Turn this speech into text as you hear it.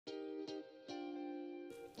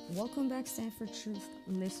Welcome back, Stanford Truth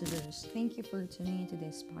listeners. Thank you for tuning into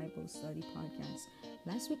this Bible study podcast.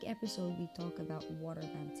 Last week episode, we talked about water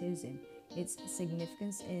baptism, its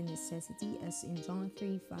significance and necessity, as in John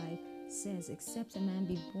 3:5 says, "Except a man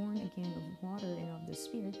be born again of water and of the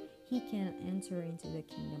Spirit, he cannot enter into the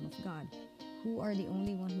kingdom of God." Who are the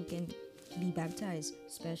only one who can be baptized,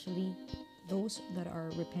 especially those that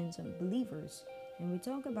are repentant believers. And we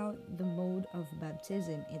talk about the mode of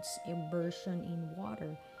baptism, its immersion in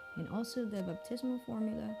water, and also the baptismal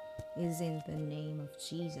formula is in the name of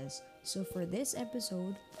Jesus. So for this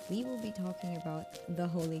episode, we will be talking about the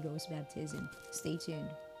Holy Ghost baptism. Stay tuned.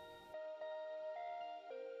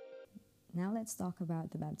 Now let's talk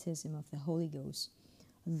about the baptism of the Holy Ghost,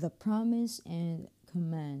 the promise and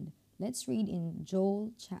command. Let's read in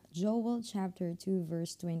Joel chapter 2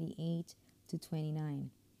 verse 28 to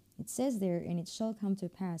 29. It says there, "And it shall come to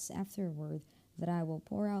pass afterward that I will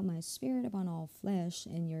pour out my spirit upon all flesh,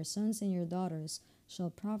 and your sons and your daughters shall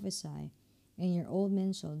prophesy, and your old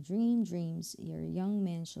men shall dream dreams, your young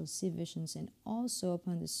men shall see visions, and also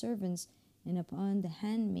upon the servants and upon the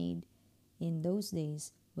handmaid in those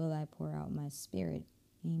days will I pour out my spirit."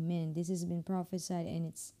 Amen. This has been prophesied,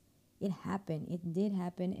 and it happened. It did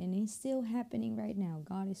happen, and it's still happening right now.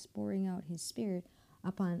 God is pouring out his spirit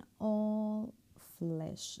upon all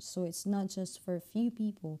flesh. So it's not just for a few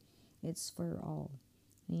people, it's for all.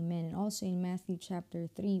 Amen. And also in Matthew chapter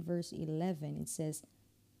 3 verse 11, it says,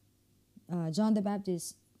 John the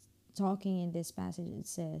Baptist talking in this passage, it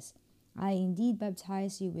says, "I indeed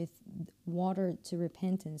baptize you with water to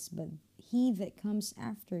repentance, but he that comes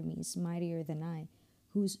after me is mightier than I,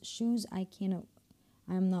 whose shoes I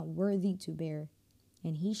am not worthy to bear,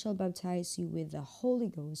 and he shall baptize you with the Holy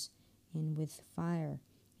Ghost and with fire."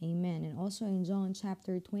 Amen. And also in John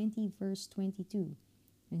chapter 20 verse 22,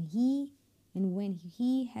 and when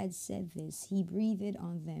he had said this, he breathed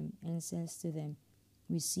on them and says to them,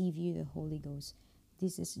 "Receive you the Holy Ghost."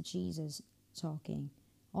 This is Jesus talking.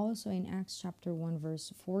 Also in Acts chapter 1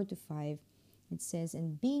 verse 4 to 5, it says,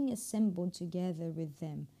 "And being assembled together with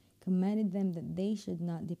them, commanded them that they should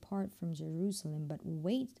not depart from Jerusalem, but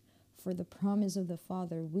wait for the promise of the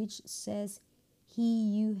Father, which says,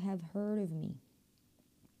 He you have heard of me.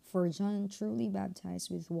 For John truly baptized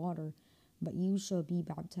with water, but you shall be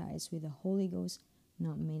baptized with the Holy Ghost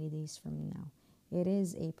not many days from now." It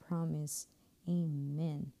is a promise.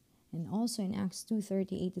 Amen. And also in Acts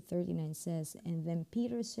 2:38 to 39 says, "And then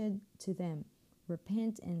Peter said to them,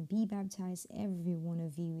 Repent and be baptized every one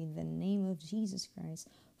of you in the name of Jesus Christ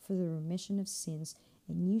for the remission of sins,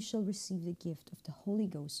 and you shall receive the gift of the Holy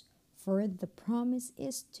Ghost. For the promise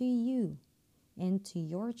is to you and to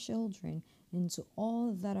your children and to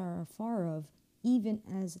all that are afar off, even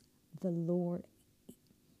as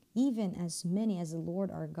many as the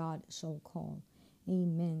Lord our God shall call."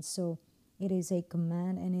 Amen. So it is a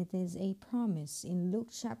command and it is a promise. In Luke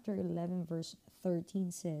chapter 11 verse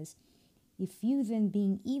 13 says, "If you then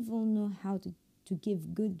being evil know how to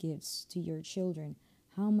give good gifts to your children,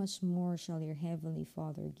 how much more shall your heavenly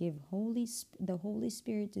Father give the Holy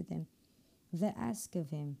Spirit to them that ask of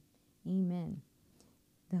him." Amen.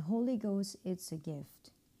 The Holy Ghost, it's a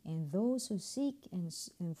gift. And those who seek and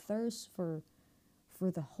thirst for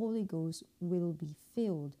the Holy Ghost will be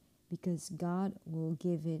filled, because God will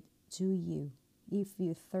give it to you. If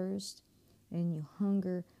you thirst and you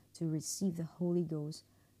hunger to receive the Holy Ghost,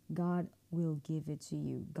 God will give it to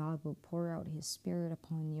you. God will pour out his spirit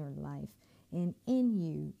upon your life, and in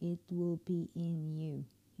you, it will be in you.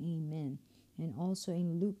 Amen. And also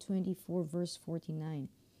in Luke 24 verse 49,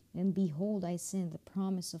 "And behold, I send the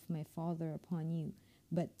promise of my Father upon you,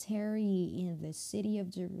 but tarry ye in the city of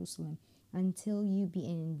Jerusalem until you be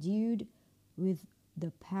endued with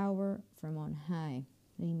the power from on high."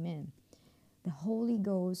 Amen. The Holy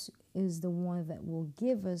Ghost is the one that will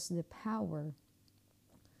give us the power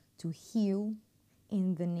to heal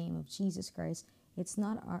in the name of Jesus Christ.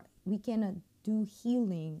 We cannot do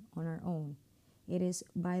healing on our own. It is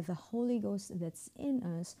by the Holy Ghost that's in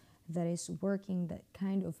us that is working that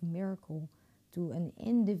kind of miracle to an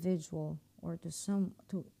individual, or to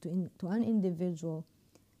an individual,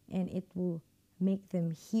 and it will make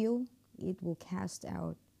them heal. It will cast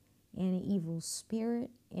out any evil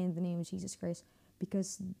spirit in the name of Jesus Christ,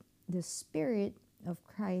 because the Spirit of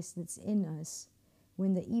Christ that's in us,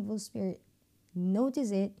 when the evil spirit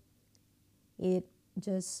notices it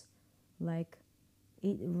just like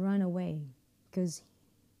it run away, because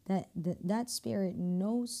that spirit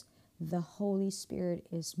knows the Holy Spirit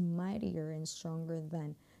is mightier and stronger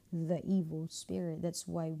than the evil spirit. That's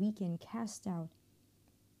why we can cast out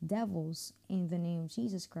devils in the name of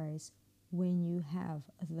Jesus Christ when you have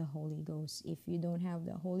the Holy Ghost. If you don't have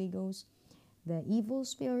the Holy Ghost, the evil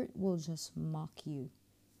spirit will just mock you.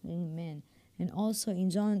 Amen. And also in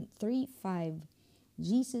John 3:5,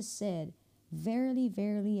 Jesus said, "Verily,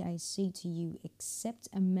 verily, I say to you, except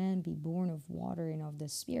a man be born of water and of the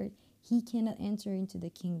Spirit, he cannot enter into the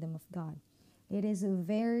kingdom of God." It is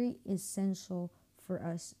very essential for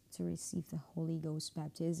us to receive the Holy Ghost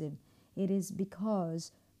baptism. It is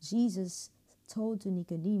because Jesus told to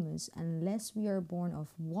Nicodemus, unless we are born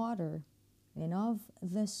of water and of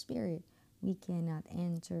the Spirit, we cannot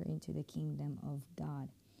enter into the kingdom of God.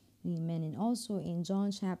 Amen. And also in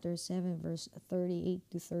John chapter 7, verse 38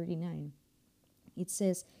 to 39, it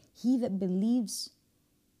says, "He that believes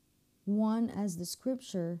one, as the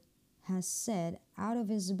scripture has said, out of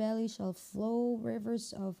his belly shall flow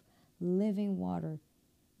rivers of living water.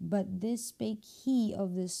 But this spake he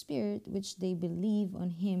of the Spirit, which they believe on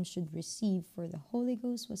him should receive, for the Holy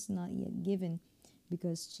Ghost was not yet given,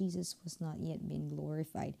 because Jesus was not yet been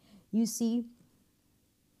glorified." You see,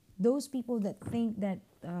 those people that think that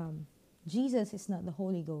Jesus is not the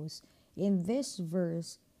Holy Ghost, in this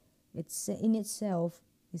verse, it's in itself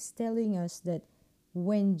is telling us that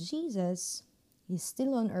when Jesus is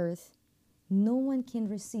still on earth, no one can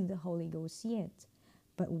receive the Holy Ghost yet.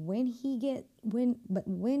 But when he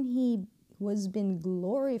was been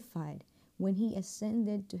glorified, when he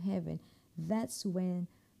ascended to heaven, that's when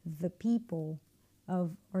the people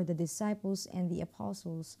of or the disciples and the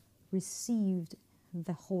apostles received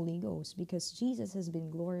the Holy Ghost, because Jesus has been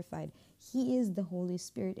glorified. He is the Holy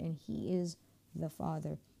Spirit and he is the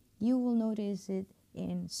Father. You will notice it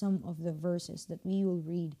in some of the verses that we will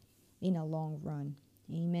read in a long run.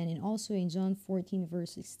 Amen. And also in John 14,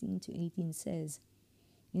 verse 16 to 18 says,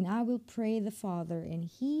 "And I will pray the Father, and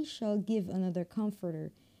he shall give another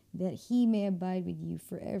comforter, that he may abide with you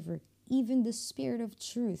forever, even the Spirit of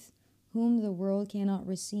truth, whom the world cannot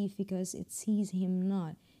receive, because it sees him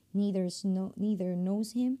not, neither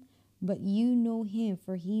knows him, but you know him,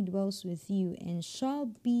 for he dwells with you and shall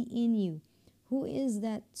be in you." Who is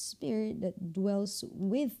that Spirit that dwells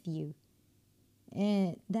with you?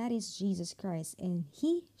 And that is Jesus Christ, and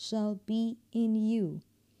he shall be in you.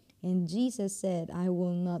 And Jesus said, "I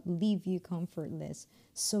will not leave you comfortless."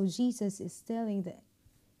 So Jesus is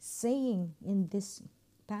saying in this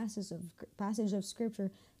passage of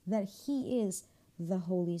scripture that he is the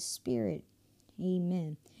Holy Spirit.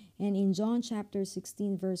 Amen. And in John chapter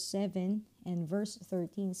 16, verse 7 and verse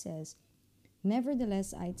 13 says,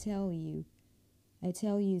 "Nevertheless, I tell you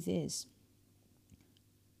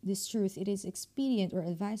this truth, it is expedient or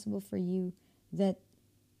advisable for you that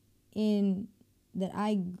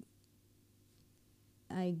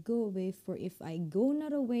I go away, for if I go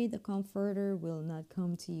not away, the Comforter will not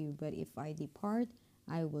come to you, but if I depart,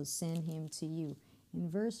 I will send him to you." And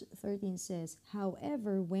verse 13 says,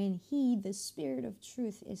 "However, when he, the Spirit of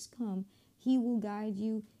truth, is come, he will guide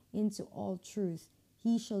you into all truth.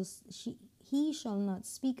 He shall not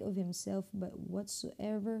speak of himself, but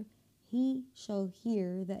whatsoever he shall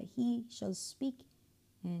hear, that he shall speak,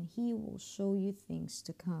 and he will show you things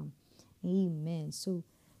to come." Amen. So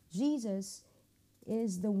Jesus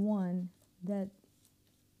is the one that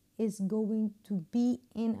is going to be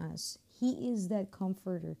in us. He is that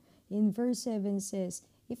comforter. In verse 7 says,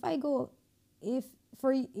 if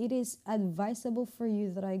for it is advisable for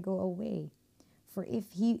you that I go away. For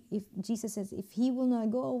if Jesus says, if he will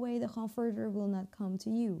not go away, the comforter will not come to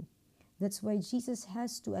you. That's why Jesus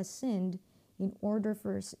has to ascend in order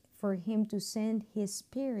for him to send his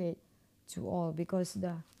Spirit to all, because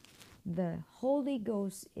the Holy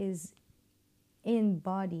Ghost is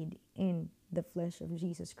embodied in the flesh of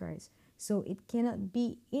Jesus Christ. So it cannot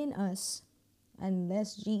be in us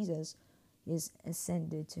unless Jesus is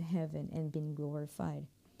ascended to heaven and been glorified.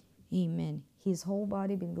 Amen. His whole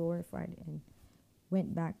body been glorified and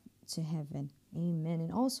went back to heaven. Amen.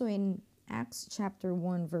 And also in Acts chapter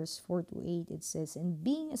 1, verse 4 to 8, it says, "And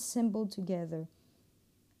being assembled together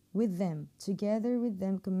with them,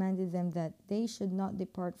 commanded them that they should not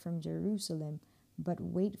depart from Jerusalem, but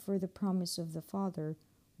wait for the promise of the Father,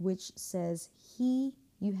 which says, He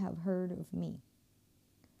you have heard of me.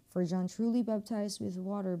 For John truly baptized with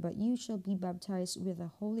water, but you shall be baptized with the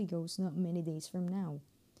Holy Ghost not many days from now."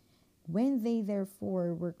 When they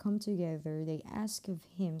therefore were come together, they asked of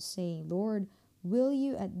him, saying, "Lord, will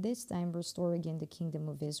you at this time restore again the kingdom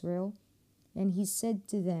of Israel?" And he said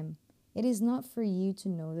to them, "It is not for you to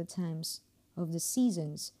know the times of the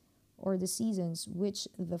seasons, or the seasons which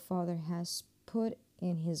the Father has put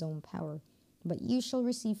in his own power. But you shall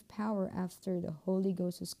receive power after the Holy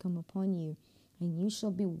Ghost has come upon you, and you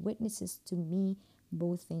shall be witnesses to me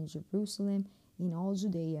both in Jerusalem, in all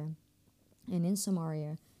Judea, and in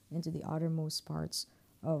Samaria and to the uttermost parts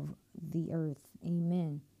of the earth.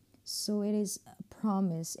 Amen. So it is a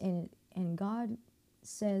promise, and God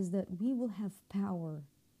says that we will have power.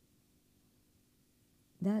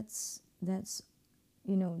 That's that's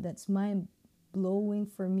mind blowing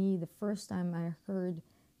for me the first time I heard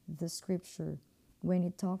the scripture when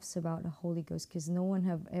it talks about the Holy Ghost, because no one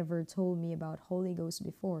have ever told me about Holy Ghost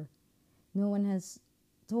before. No one has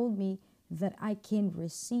told me that I can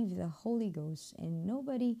receive the Holy Ghost, and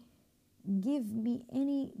nobody give me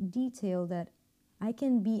any detail that I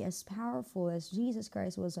can be as powerful as Jesus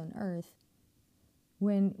Christ was on earth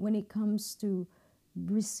when it comes to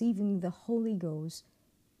receiving the Holy Ghost.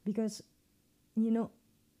 Because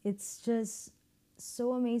it's just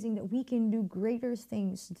so amazing that we can do greater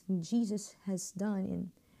things than Jesus has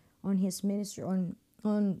done on his ministry,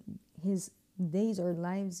 on his days or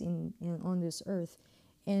lives in on this earth.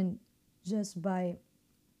 And just by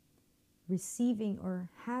receiving or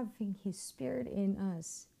having his spirit in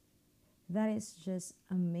us, that is just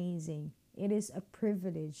amazing. It is a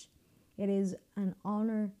privilege. It is an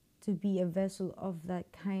honor to be a vessel of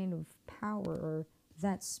that kind of power, or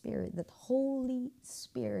that spirit, that Holy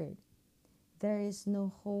Spirit. There is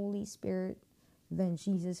no Holy Spirit than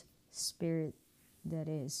Jesus' Spirit, that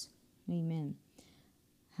is. Amen.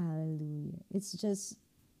 Hallelujah.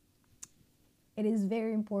 It is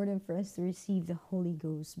very important for us to receive the Holy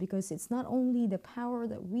Ghost, because it's not only the power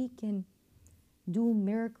that we can do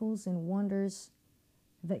miracles and wonders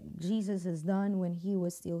that Jesus has done when he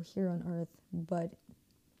was still here on earth, but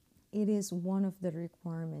it is one of the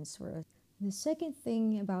requirements for us. The second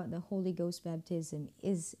thing about the Holy Ghost baptism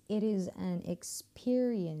is it is an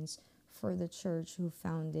experience for the church who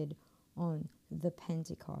founded on the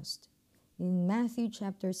Pentecost. In Matthew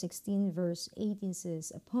chapter 16 verse 18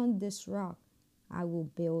 says, "Upon this rock I will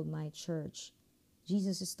build my church."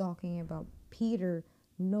 Jesus is talking about Peter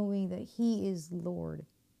knowing that he is Lord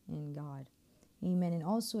and God. Amen. And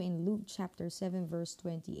also in Luke chapter 7 verse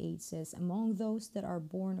 28 says, "Among those that are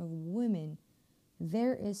born of women,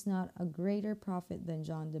 there is not a greater prophet than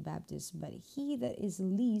John the Baptist, but he that is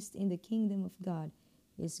least in the kingdom of God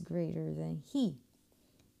is greater than he."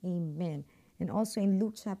 Amen. And also in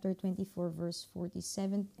Luke chapter 24 verse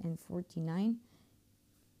 47 and 49,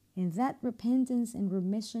 "And that repentance and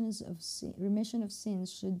remission of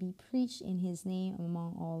sins should be preached in his name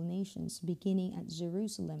among all nations, beginning at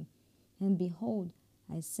Jerusalem. And behold,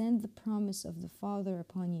 I send the promise of the Father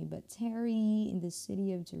upon you, but tarry ye in the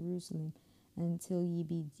city of Jerusalem until ye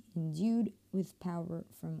be endued with power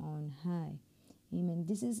from on high." Amen.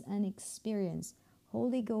 This is an experience.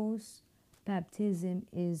 Holy Ghost baptism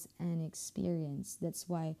is an experience. That's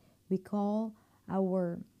why we call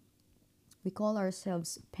ourselves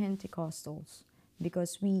Pentecostals,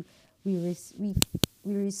 because we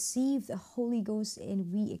receive the Holy Ghost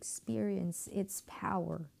and we experience its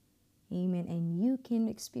power. Amen. And you can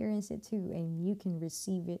experience it too, and you can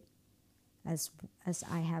receive it as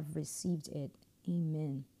I have received it.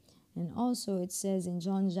 Amen. And also it says in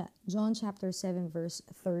John chapter 7 verse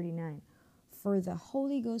 39, "For the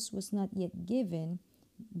Holy Ghost was not yet given,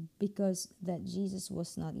 because that Jesus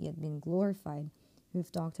was not yet been glorified."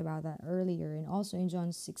 We've talked about that earlier. And also in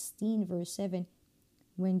John 16 verse 7,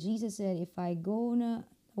 when Jesus said, "If I go not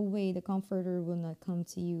away, the Comforter will not come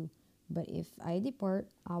to you, but if I depart,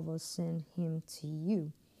 I will send him to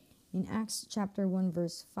you." In Acts chapter 1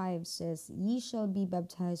 verse 5 says, "Ye shall be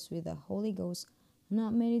baptized with the Holy Ghost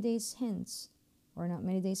not many days hence," or not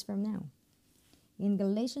many days from now. In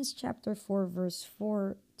Galatians chapter 4 verse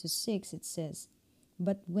 4 to 6 it says,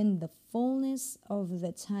 "But when the fullness of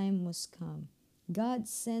the time was come, God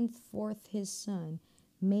sent forth his Son,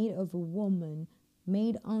 made of a woman,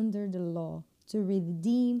 made under the law, to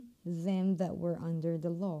redeem them that were under the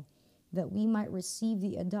law, that we might receive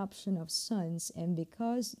the adoption of sons. And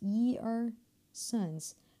because ye are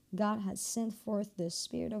sons, God hath sent forth the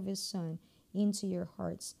Spirit of his Son into your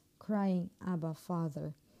hearts, crying, Abba,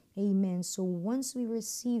 Father." Amen. So once we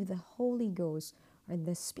receive the Holy Ghost, or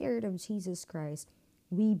the Spirit of Jesus Christ,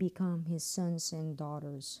 we become his sons and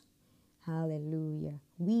daughters. Hallelujah.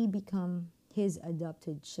 We become his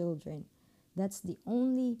adopted children. That's the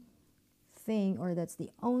only thing, or that's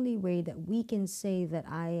the only way that we can say that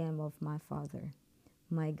I am of my Father,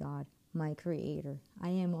 my God, my Creator. I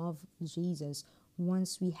am of Jesus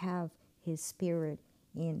once we have his Spirit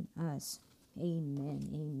in us. Amen.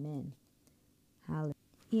 Amen. Hallelujah.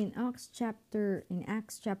 In Acts chapter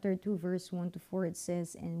 2 verse 1 to 4 it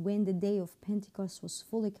says, "And when the day of Pentecost was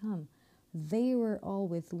fully come, they were all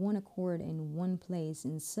with one accord in one place,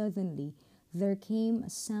 and suddenly there came a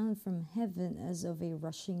sound from heaven as of a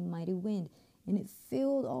rushing mighty wind, and it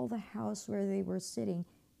filled all the house where they were sitting.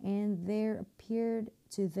 And there appeared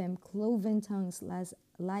to them cloven tongues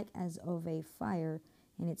like as of a fire,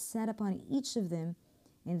 and it sat upon each of them,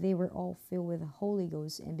 and they were all filled with the Holy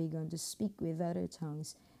Ghost, and began to speak with other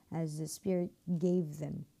tongues as the Spirit gave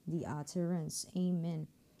them the utterance. Amen.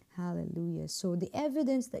 Hallelujah. So the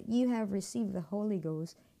evidence that you have received the Holy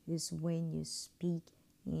Ghost is when you speak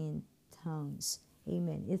in tongues.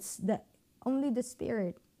 Amen. It's the only the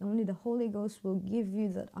Spirit, only the Holy Ghost will give you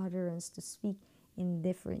that utterance to speak in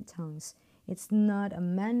different tongues. It's not a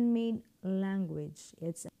man-made language.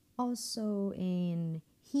 It's also in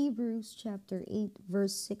Hebrews chapter 8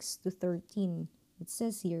 verse 6 to 13. It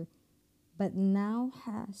says here, "But now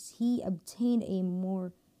has he obtained a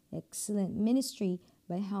more excellent ministry,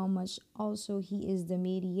 by how much also he is the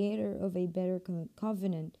mediator of a better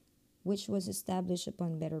covenant, which was established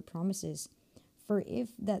upon better promises. For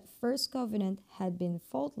if that first covenant had been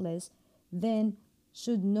faultless, then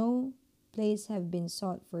should no place have been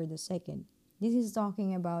sought for the second." This is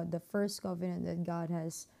talking about the first covenant that God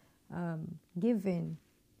has given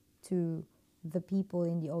to the people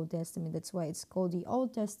in the Old Testament. That's why it's called the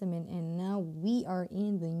Old Testament, and now we are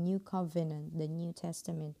in the New Covenant, the New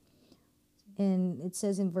Testament. And it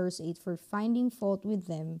says in verse 8, "For finding fault with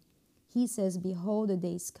them, he says, Behold, the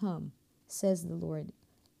days come, says the Lord,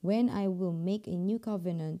 when I will make a new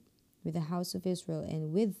covenant with the house of Israel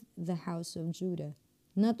and with the house of Judah,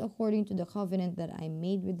 not according to the covenant that I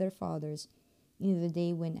made with their fathers in the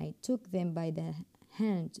day when I took them by the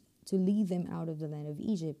hand to lead them out of the land of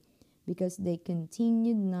Egypt, because they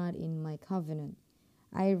continued not in my covenant.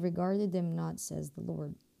 I regarded them not, says the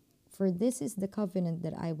Lord. For this is the covenant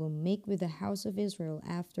that I will make with the house of Israel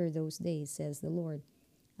after those days, says the Lord.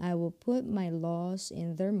 I will put my laws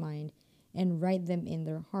in their mind and write them in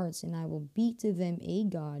their hearts, and I will be to them a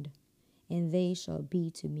God, and they shall be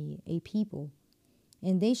to me a people.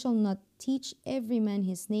 And they shall not teach every man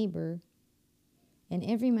his neighbor and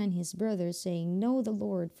every man his brother, saying, Know the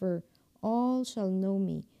Lord, for all shall know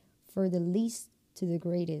me, for the least to the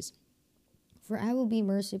greatest. For I will be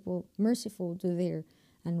merciful to their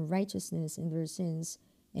unrighteousness and their sins,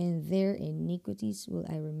 and their iniquities will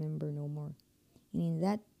I remember no more."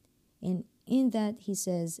 And in that he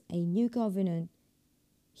says, a new covenant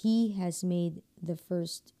he has made the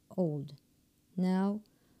first old. Now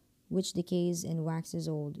which decays and waxes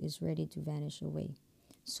old is ready to vanish away.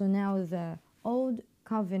 So now the old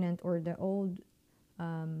covenant, or the Old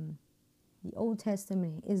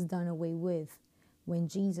Testament, is done away with when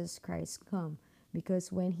Jesus Christ come,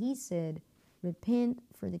 because when he said, "Repent,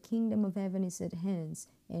 for the kingdom of heaven is at hand,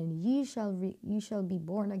 and you shall be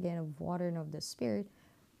born again of water and of the Spirit,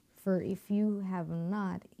 for if you have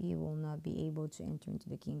not, you will not be able to enter into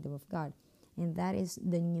the kingdom of God." And that is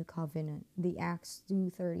the new covenant, the Acts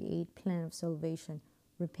 2:38 plan of salvation.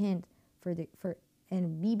 Repent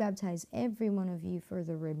and be baptized, every one of you, for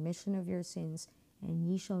the remission of your sins, and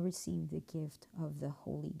ye shall receive the gift of the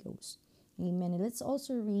Holy Ghost. Amen. And let's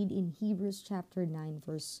also read in Hebrews chapter 9,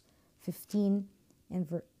 verse 15 and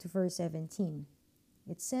to verse 17.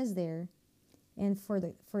 It says there, "And for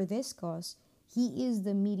this cause, he is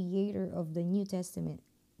the mediator of the New Testament,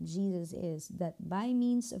 Jesus is, that by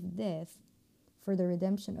means of death, for the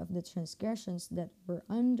redemption of the transgressions that were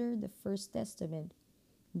under the first testament,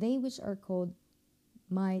 they which are called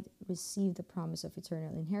might receive the promise of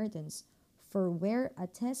eternal inheritance. For where a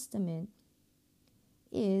testament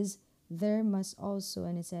is, there must also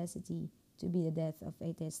a necessity to be the death of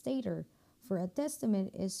a testator. For a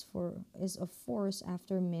testament is of force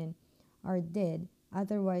after men are dead,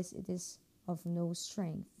 otherwise it is of no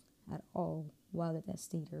strength at all while the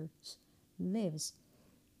testator lives."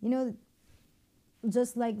 You know,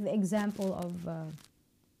 just like the example of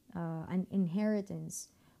an inheritance,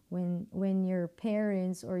 when your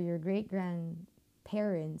parents or your great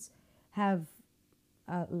grandparents have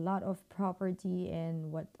a lot of property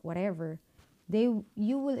and whatever, you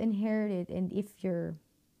will inherit it. And if your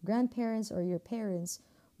grandparents or your parents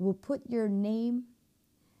will put your name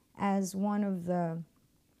as one of the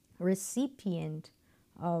recipient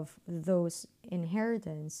of those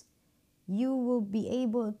inheritance, you will be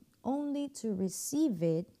able only to receive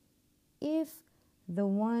it if the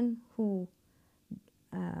one who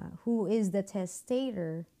is the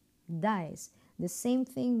testator dies. The same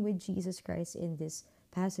thing with Jesus Christ in this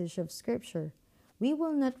passage of scripture. We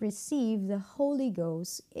will not receive the Holy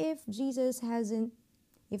Ghost if Jesus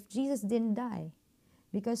didn't die,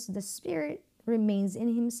 because the Spirit remains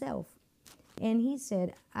in himself. And he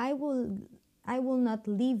said, I will not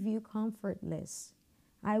leave you comfortless.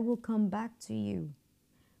 I will come back to you.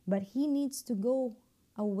 But he needs to go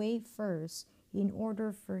away first in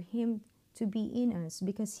order for him to be in us,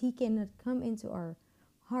 because he cannot come into our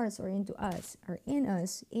hearts or into us or in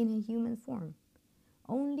us in a human form.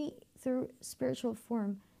 Only through spiritual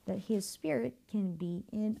form that his spirit can be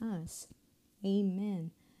in us.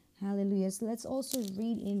 Amen. Hallelujah. So let's also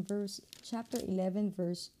read in chapter 11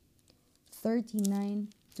 verse 39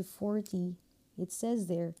 to 40. It says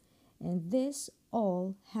there, "And this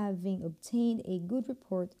all, having obtained a good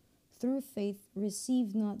report through faith,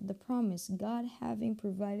 received not the promise, God having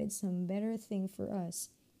provided some better thing for us,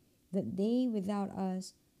 that they without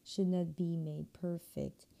us should not be made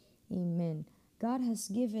perfect." Amen. God has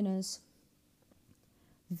given us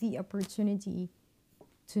the opportunity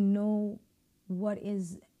to know what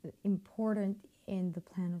is important in the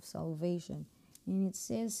plan of salvation. And it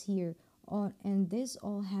says here, "And this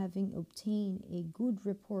all, having obtained a good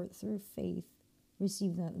report through faith,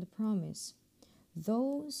 received not the promise."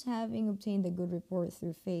 Those having obtained a good report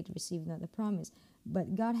through faith received not the promise,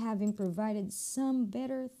 but God having provided some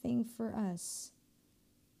better thing for us.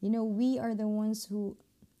 We are the ones who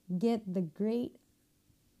get the great,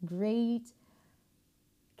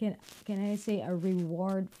 can I say, a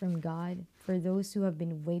reward from God for those who have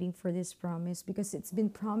been waiting for this promise, because it's been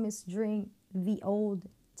promised during the old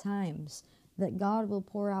times that God will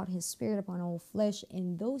pour out his spirit upon all flesh,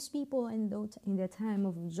 and those people in the time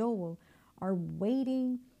of Joel are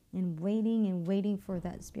waiting and waiting and waiting for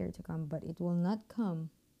that spirit to come, but it will not come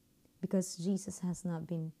because Jesus has not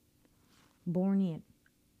been born yet.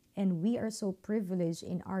 And we are so privileged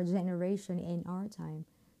in our generation, in our time,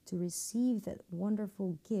 to receive that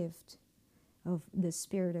wonderful gift of the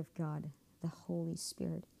Spirit of God, the Holy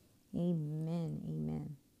Spirit. Amen.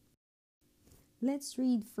 Amen. Let's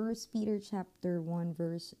read 1 Peter chapter 1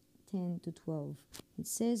 verse 10 to 12. It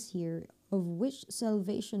says here, "Of which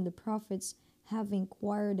salvation the prophets have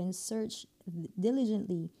inquired and searched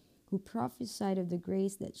diligently, who prophesied of the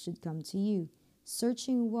grace that should come to you,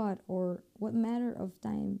 searching what matter of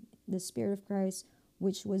time the Spirit of Christ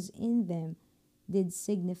which was in them did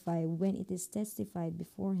signify, when it is testified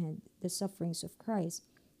beforehand the sufferings of Christ,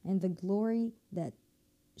 and the glory that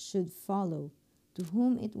should follow, to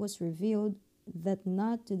whom it was revealed that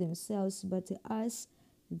not to themselves but to us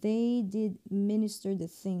they did minister the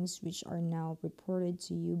things which are now reported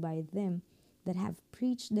to you by them that have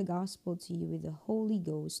preached the gospel to you with the Holy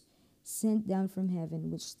Ghost sent down from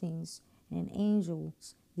heaven, which things and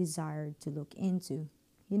angels desired to look into."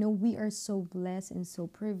 We are so blessed and so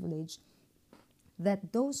privileged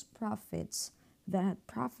that those prophets that had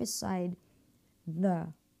prophesied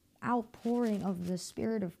the outpouring of the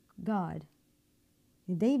Spirit of God,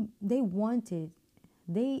 they wanted,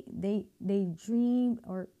 they dreamed,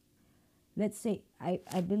 or let's say,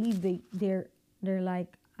 I believe they're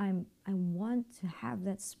like, I want to have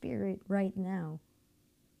that spirit right now.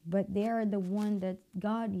 But they are the one that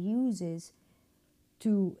God uses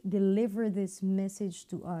to deliver this message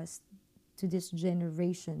to us, to this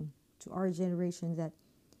generation, to our generation, that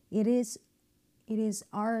it is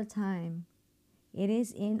our time. It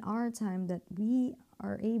is in our time that we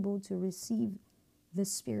are able to receive the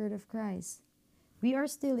Spirit of Christ. We are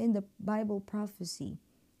still in the Bible prophecy.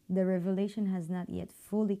 The revelation has not yet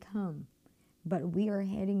fully come, but we are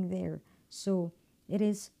heading there. So it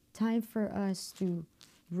is time for us to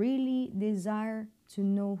really desire to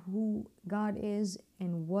know who God is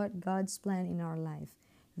and what God's plan in our life.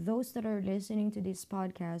 Those that are listening to this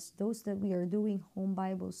podcast, those that we are doing home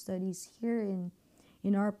Bible studies here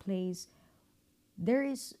in our place, there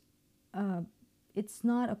is it's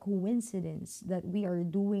not a coincidence that we are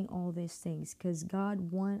doing all these things, because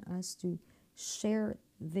God wants us to share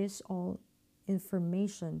this all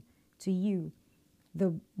information to you.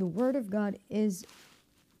 The Word of God is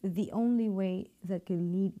the only way that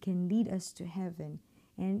can lead us to heaven,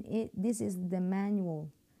 and this is the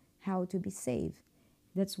manual how to be saved.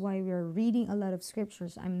 That's why we are reading a lot of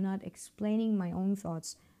scriptures. I'm not explaining my own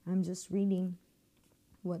thoughts. I'm just reading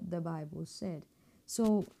what the Bible said.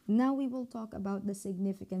 So now we will talk about the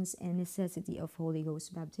significance and necessity of Holy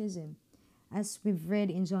Ghost baptism. As we've read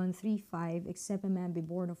in John 3:5, "Except a man be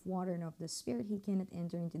born of water and of the Spirit, he cannot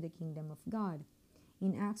enter into the kingdom of God."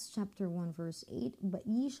 In Acts chapter 1 verse 8, "But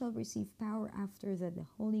ye shall receive power after that the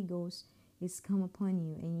Holy Ghost is come upon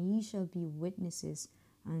you, and ye shall be witnesses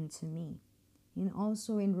unto me." And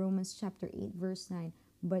also in Romans chapter 8 verse 9,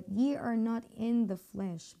 "But ye are not in the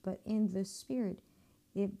flesh, but in the Spirit,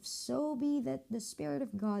 if so be that the Spirit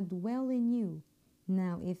of God dwell in you.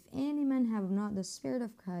 Now if any man have not the Spirit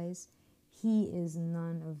of Christ, he is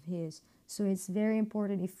none of his." So it's very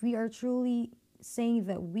important, if we are truly saying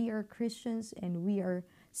that we are Christians and we are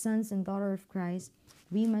sons and daughters of Christ,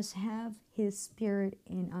 we must have his Spirit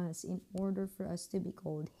in us in order for us to be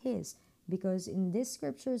called his. Because in this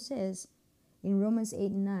scripture says, in Romans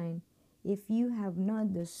 8:9, if you have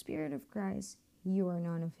not the Spirit of Christ, you are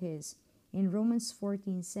none of His. In Romans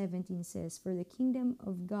 14:17 says, for the kingdom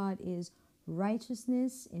of God is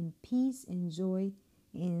righteousness and peace and joy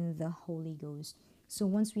in the Holy Ghost. So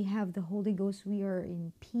once we have the Holy Ghost, we are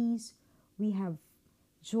in peace. We have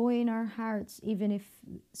joy in our hearts. Even if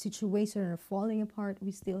situations are falling apart,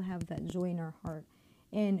 we still have that joy in our heart.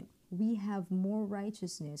 And we have more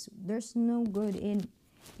righteousness. There's no good in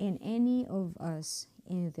any of us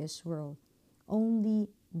in this world. Only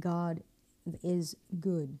God is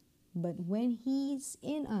good. But when He's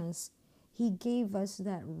in us, He gave us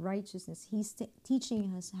that righteousness. He's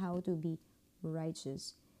teaching us how to be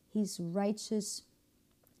righteous. His righteous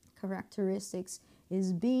characteristics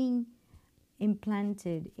is being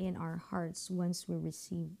implanted in our hearts once we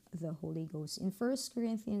receive the Holy Ghost. In 1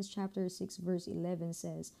 Corinthians chapter 6 verse 11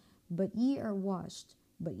 says, but ye are washed,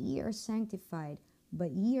 but ye are sanctified,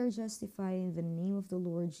 but ye are justified in the name of the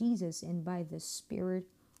Lord Jesus and by the Spirit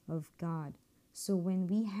of God. So when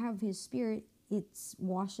we have His Spirit, it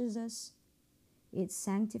washes us, it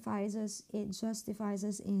sanctifies us, it justifies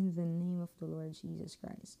us in the name of the Lord Jesus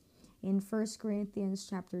Christ. In 1 Corinthians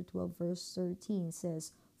chapter 12 verse 13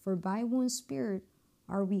 says, for by one Spirit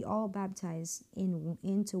are we all baptized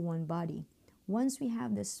into one body. Once we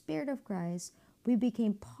have the Spirit of Christ, we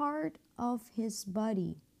became part of His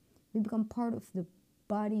body. We become part of the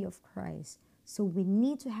body of Christ. So we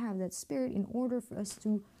need to have that Spirit in order for us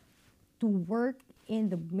to work in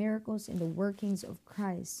the miracles and the workings of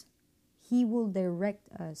Christ. He will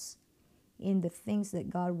direct us in the things that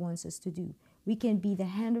God wants us to do. We can be the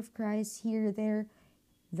hand of Christ here, there,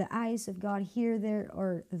 the eyes of God here, there,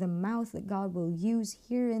 or the mouth that God will use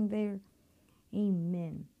here and there.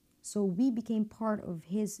 Amen. So we became part of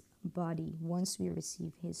His body once we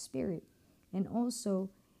receive His Spirit. And also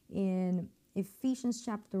in Ephesians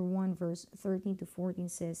chapter 1 verse 13 to 14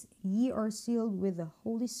 says, ye are sealed with the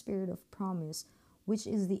Holy Spirit of promise, which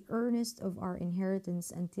is the earnest of our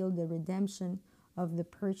inheritance until the redemption of the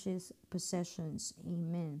purchased possessions.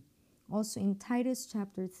 Amen. Also in Titus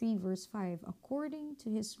chapter 3 verse 5, according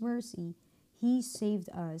to His mercy, He saved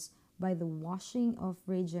us by the washing of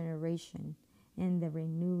regeneration and the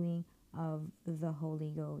renewing of the Holy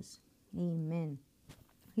Ghost. Amen.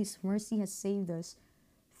 His mercy has saved us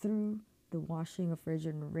through the washing of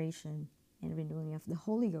regeneration and renewing of the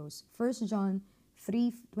Holy Ghost. 1 John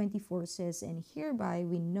 3:24 says, and hereby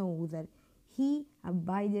we know that He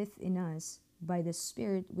abideth in us by the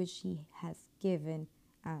Spirit which He hath given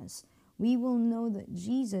us. We will know that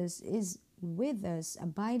Jesus is with us,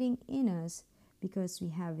 abiding in us, because we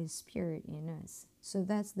have His Spirit in us. So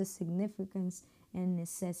that's the significance and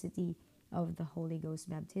necessity of the Holy Ghost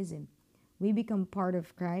baptism. We become part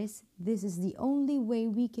of Christ. This is the only way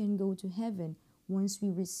we can go to heaven once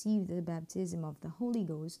we receive the baptism of the Holy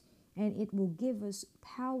Ghost, and it will give us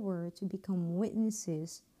power to become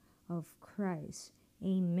witnesses of Christ.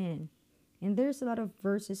 Amen. And there's a lot of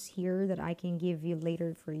verses here that I can give you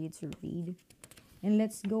later for you to read. And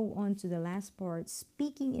let's go on to the last part.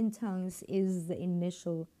 Speaking in tongues is the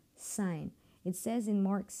initial sign. It says in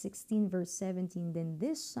Mark 16 verse 17, then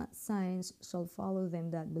these signs shall follow them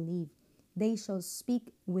that believe. They shall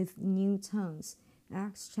speak with new tongues.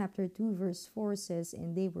 Acts chapter 2 verse 4 says,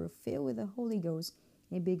 and they were filled with the Holy Ghost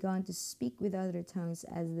and began to speak with other tongues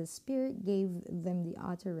as the Spirit gave them the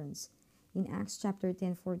utterance. In Acts chapter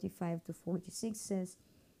 10 45 to 46 says,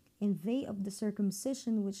 and they of the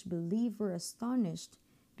circumcision which believed were astonished,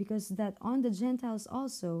 because that on the Gentiles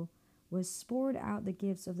also was poured out the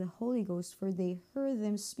gifts of the Holy Ghost, for they heard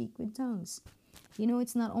them speak with tongues. You know,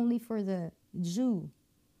 it's not only for the Jew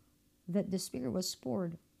that the Spirit was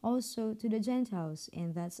poured, also to the Gentiles,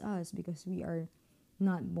 and that's us, because we are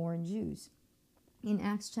not born Jews. In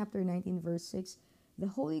Acts chapter 19 verse 6, the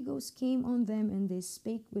Holy Ghost came on them, and they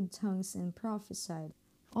spake with tongues and prophesied.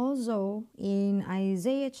 Also, in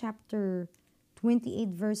Isaiah chapter 28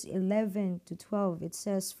 verse 11 to 12, it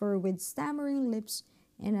says, for with stammering lips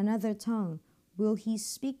and another tongue will He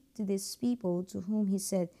speak to this people, to whom He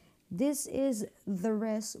said, this is the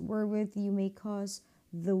rest wherewith you may cause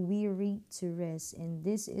the weary to rest, and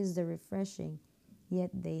this is the refreshing, yet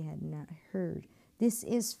they had not heard. This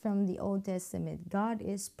is from the Old Testament. God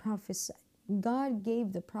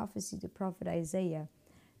gave the prophecy to prophet Isaiah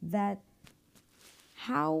that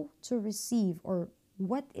how to receive, or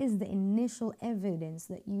what is the initial evidence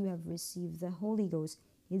that you have received the Holy Ghost.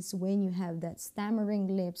 It's when you have that stammering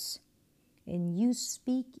lips and you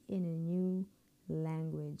speak in a new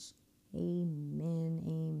language. Amen.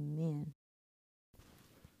 Amen.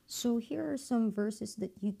 So here are some verses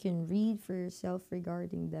that you can read for yourself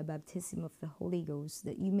regarding the baptism of the Holy Ghost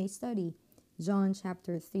that you may study. John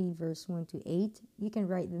chapter 3 verse 1 to 8. You can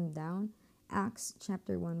write them down. Acts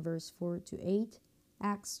chapter 1 verse 4 to 8.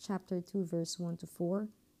 Acts chapter 2 verse 1 to 4.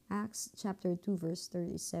 Acts chapter 2 verse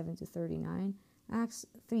 37 to 39. Acts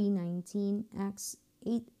 3:19. Acts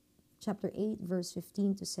 8 chapter 8 verse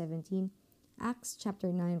 15 to 17. Acts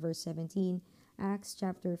chapter 9 verse 17. Acts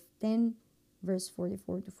chapter 10 verse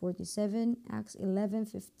 44 to 47, Acts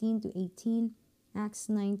 11:15 to 18, Acts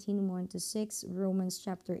 19:1 to 6, Romans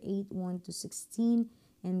chapter 8 1 to 16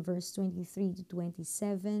 and verse 23 to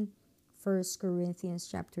 27, 1 Corinthians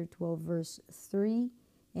chapter 12 verse 3,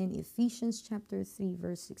 and Ephesians chapter 3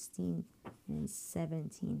 verse 16 and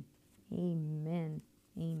 17. Amen.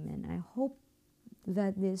 Amen. I hope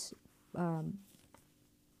that this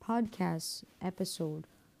podcast episode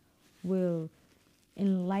will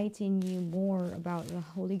enlighten you more about the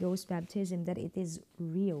Holy Ghost baptism, that it is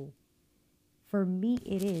real. For me,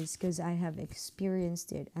 it is, because I have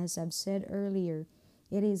experienced it. As I've said earlier,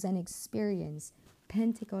 it is an experience.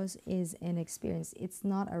 Pentecost is an experience. It's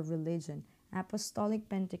not a religion. Apostolic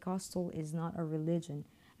Pentecostal is not a religion.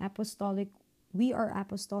 We are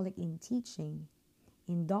apostolic in teaching,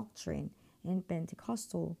 in doctrine, and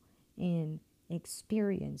Pentecostal in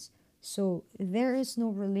experience. So there is no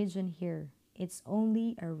religion here. It's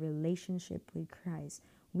only a relationship with Christ.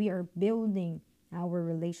 We are building our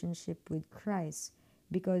relationship with Christ,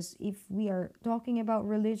 because if we are talking about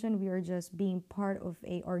religion, we are just being part of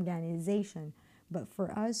a organization. But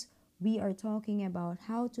for us, we are talking about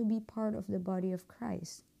how to be part of the body of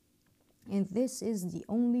Christ. And this is the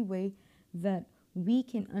only way that we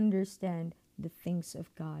can understand the things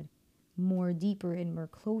of God more deeper and more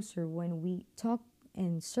closer when we talk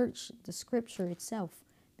and search the scripture itself,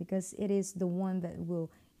 because it is the one that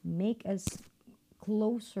will make us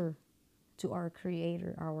closer to our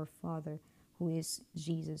Creator, our Father, who is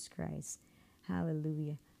Jesus Christ.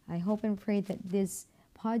 Hallelujah. I hope and pray that this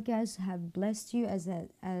podcast have blessed you as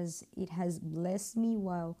it has blessed me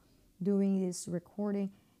while doing this recording.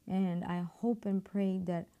 And I hope and pray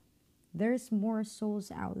that there's more souls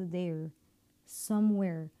out there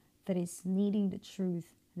somewhere that is needing the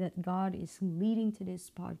truth, that God is leading to this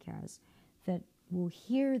podcast, that will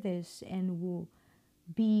hear this and will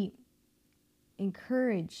be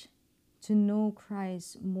encouraged to know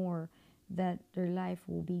Christ more, that their life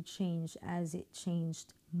will be changed as it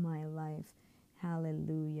changed my life.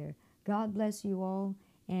 Hallelujah. God bless you all,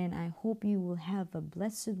 and I hope you will have a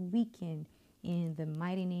blessed weekend in the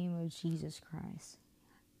mighty name of Jesus Christ.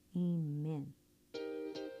 Amen.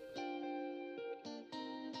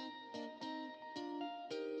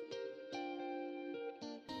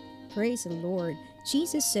 Praise the Lord.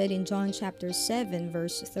 Jesus said in John chapter 7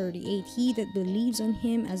 verse 38, "He that believes on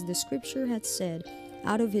him, as the scripture hath said,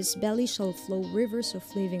 out of his belly shall flow rivers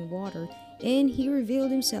of living water." And he revealed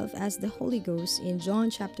himself as the Holy Ghost in John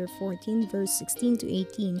chapter 14 verse 16 to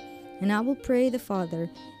 18. "And I will pray the Father,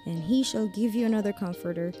 and he shall give you another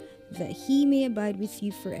comforter, that he may abide with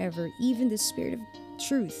you forever, even the Spirit of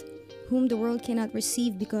truth, whom the world cannot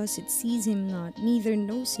receive, because it sees him not, neither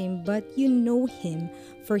knows him, but you know him,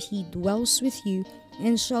 for he dwells with you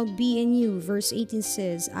and shall be in you." Verse 18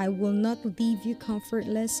 says, "I will not leave you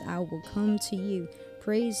comfortless, I will come to you."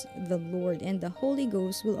 Praise the Lord. And the Holy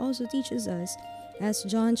Ghost will also teach us, as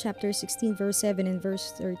John chapter 16 verse 7 and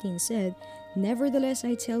verse 13 said, "Nevertheless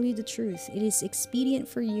I tell you the truth, it is expedient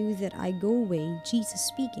for you that I go away," Jesus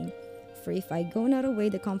speaking. "For if I go not away,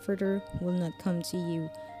 the Comforter will not come to you.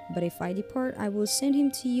 But if I depart, I will send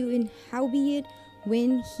him to you. And howbeit,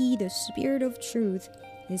 when he, the Spirit of truth,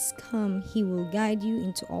 is come, he will guide you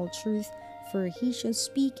into all truth, for he shall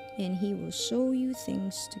speak, and he will show you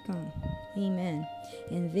things to come." Amen.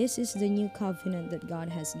 And this is the new covenant that God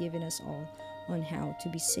has given us all on how to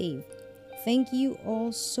be saved. Thank you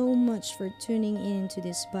all so much for tuning in to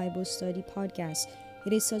this Bible study podcast.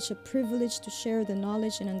 It is such a privilege to share the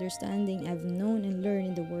knowledge and understanding I've known and learned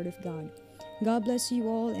in the Word of God. God bless you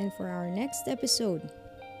all, and for our next episode,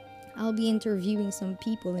 I'll be interviewing some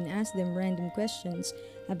people and ask them random questions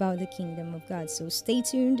about the kingdom of God. So stay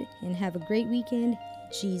tuned and have a great weekend. In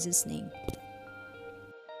Jesus' name.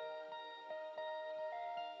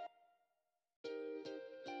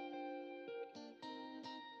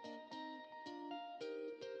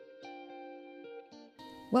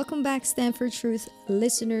 Welcome back, Stand for Truth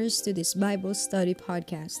listeners, to this Bible study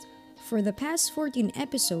podcast. For the past 14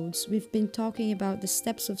 episodes, we've been talking about the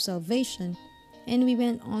steps of salvation, and we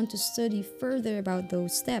went on to study further about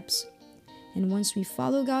those steps. And once we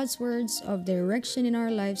follow God's words of direction in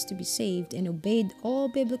our lives to be saved and obeyed all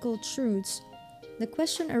biblical truths, the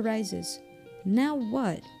question arises, now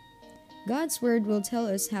what? God's word will tell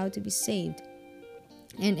us how to be saved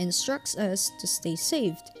and instructs us to stay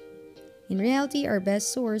saved. In reality, our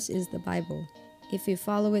best source is the Bible. If we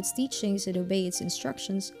follow its teachings and obey its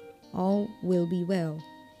instructions, all will be well.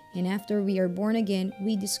 And after we are born again,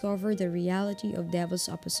 we discover the reality of devil's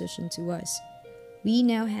opposition to us. We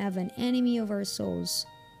now have an enemy of our souls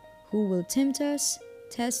who will tempt us,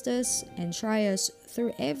 test us, and try us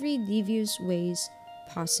through every devious ways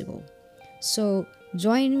possible. So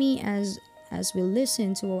join me as we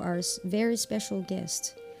listen to our very special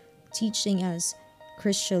guest teaching us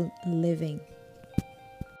Christian living.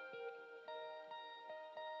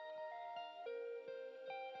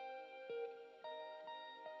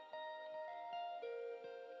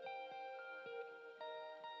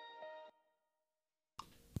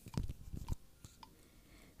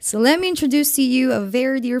 So let me introduce to you a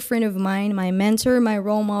very dear friend of mine, my mentor, my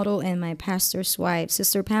role model, and my pastor's wife,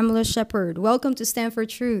 Sister Pamela Shepherd. Welcome to Stand for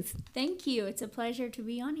Truth. Thank you. It's a pleasure to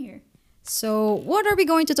be on here. So what are we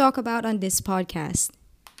going to talk about on this podcast?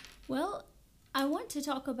 Well, I want to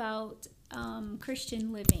talk about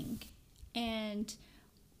Christian living. And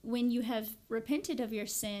when you have repented of your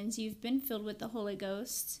sins, you've been filled with the Holy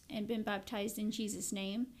Ghost and been baptized in Jesus'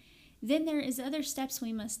 name, then there is other steps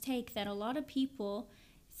we must take that a lot of people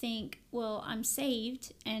think, well, I'm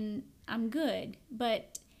saved and I'm good,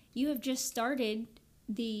 but you have just started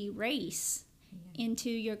the race into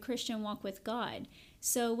your Christian walk with God.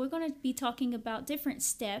 So we're going to be talking about different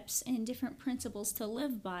steps and different principles to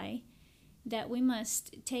live by that we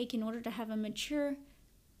must take in order to have a mature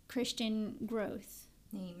Christian growth.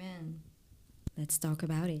 Amen. Let's talk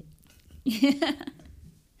about it.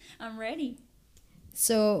 I'm ready.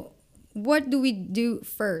 So what do we do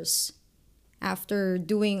first? After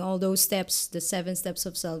doing all those steps, the 7 steps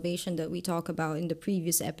of salvation that we talked about in the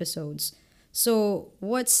previous episodes. So,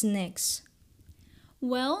 what's next?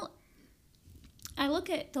 Well, I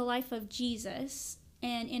look at the life of Jesus,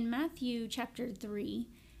 and in Matthew chapter 3,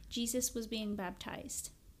 Jesus was being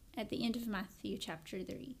baptized at the end of Matthew chapter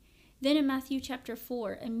 3. Then in Matthew chapter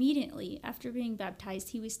 4, immediately after being baptized,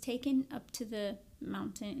 he was taken up to the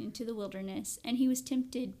mountain, into the wilderness, and he was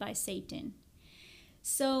tempted by Satan.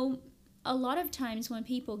 So, a lot of times when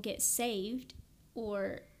people get saved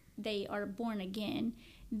or they are born again,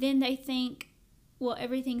 then they think, well,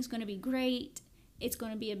 everything's going to be great. It's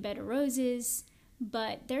going to be a bed of roses,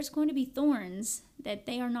 but there's going to be thorns that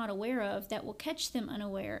they are not aware of that will catch them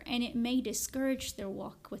unaware, and it may discourage their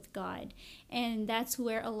walk with God. And that's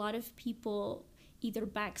where a lot of people either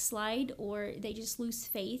backslide or they just lose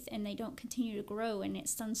faith and they don't continue to grow, and it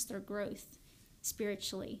stunts their growth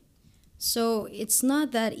spiritually. So it's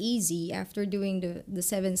not that easy after doing the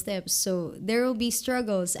 7 steps. So there will be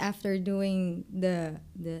struggles after doing the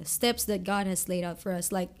steps that God has laid out for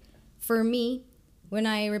us. Like for me, when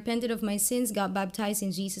I repented of my sins, got baptized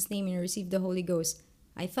in Jesus' name and received the Holy Ghost,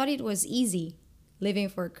 I thought it was easy living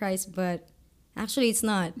for Christ, but actually it's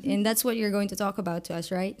not. And that's what you're going to talk about to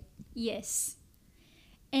us, right? Yes.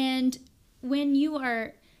 And when you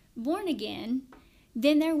are born again,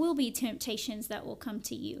 then there will be temptations that will come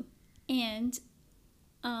to you. And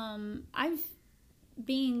I've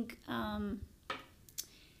being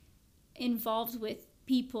involved with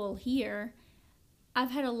people here,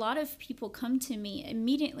 I've had a lot of people come to me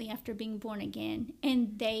immediately after being born again,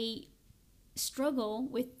 and they struggle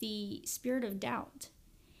with the spirit of doubt.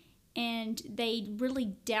 And they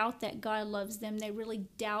really doubt that God loves them. They really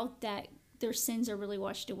doubt that their sins are really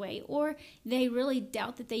washed away, or they really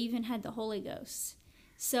doubt that they even had the Holy Ghost.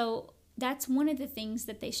 So that's one of the things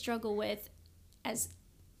that they struggle with, as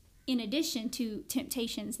in addition to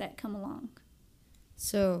temptations that come along.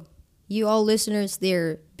 So you all listeners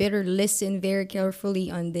there better listen very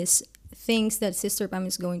carefully on these things that Sister Pam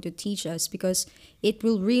is going to teach us, because it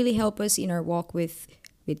will really help us in our walk with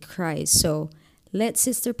Christ. So let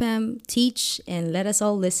Sister Pam teach and let us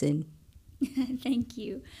all listen. Thank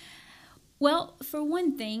you. Well, for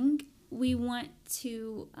one thing, we want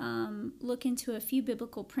to look into a few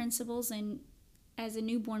biblical principles and as a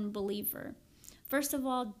newborn believer. First of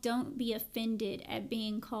all, don't be offended at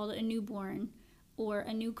being called a newborn or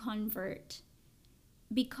a new convert,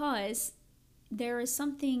 because there is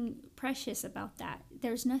something precious about that.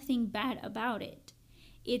 There's nothing bad about it.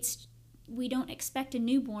 We don't expect a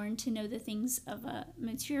newborn to know the things of a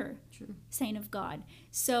mature saint of God.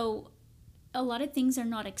 So a lot of things are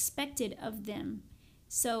not expected of them.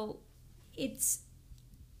 So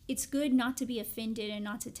it's good not to be offended and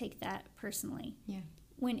not to take that personally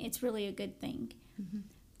when it's really a good thing. Mm-hmm.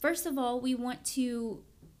 First of all, we want to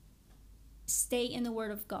stay in the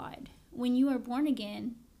Word of God. When you are born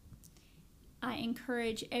again, I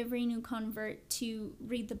encourage every new convert to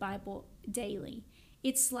read the Bible daily.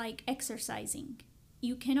 It's like exercising.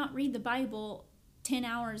 You cannot read the Bible 10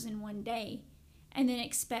 hours in one day and then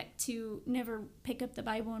expect to never pick up the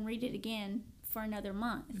Bible and read it again for another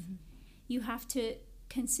month. Mm-hmm. You have to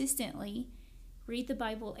consistently read the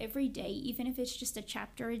Bible every day, even if it's just a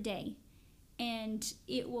chapter a day, and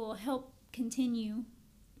it will help continue,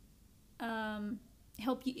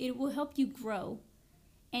 it will help you grow,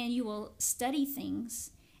 and you will study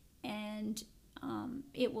things, and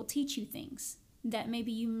it will teach you things that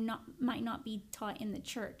maybe might not be taught in the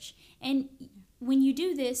church. And when you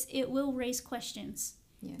do this, it will raise questions.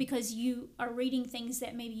 Yeah. Because you are reading things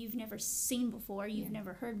that maybe you've never seen before, you've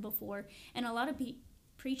never heard before. And a lot of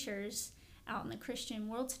preachers out in the Christian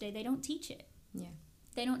world today, they don't teach it. Yeah.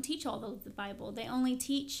 They don't teach all of the Bible. They only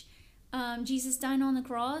teach Jesus dying on the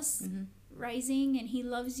cross, mm-hmm. rising, and he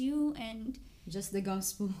loves you, and just the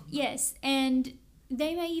gospel. Yes, and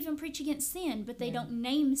they may even preach against sin, but they don't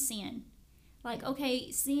name sin. Like,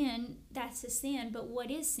 okay, sin, that's a sin, but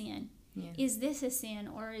what is sin? Yeah. Is this a sin,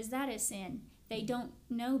 or is that a sin? They don't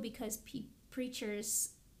know, because preachers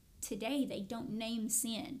today, they don't name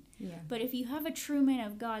sin. Yeah. But if you have a true man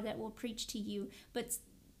of God that will preach to you, but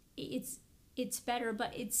it's better,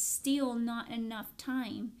 but it's still not enough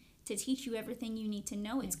time to teach you everything you need to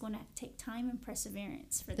know. It's going to take time and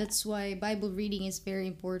perseverance for that. That's why Bible reading is very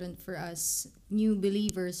important for us new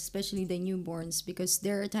believers, especially the newborns, because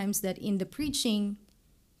there are times that in the preaching,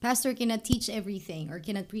 pastor cannot teach everything or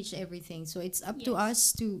cannot preach everything. So it's up to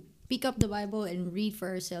us to pick up the Bible and read for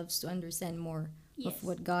ourselves to understand more of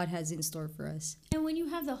what God has in store for us. And when you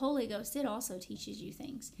have the Holy Ghost, it also teaches you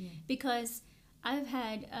things. Yeah. Because I've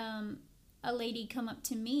had a lady come up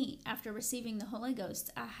to me after receiving the Holy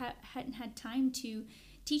Ghost. I hadn't had time to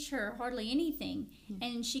teach her hardly anything. Yeah.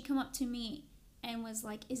 And she come up to me and was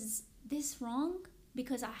like, is this wrong?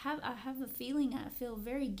 Because I have a feeling, I feel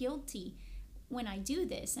very guilty when I do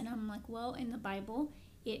this. And I'm like, well, in the Bible,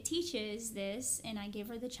 it teaches this. And I gave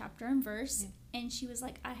her the chapter and verse. Yeah. And she was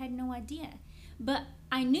like, I had no idea. But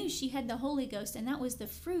I knew she had the Holy Ghost, and that was the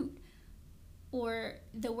fruit or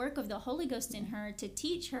the work of the Holy Ghost in her to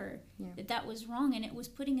teach her that was wrong, and it was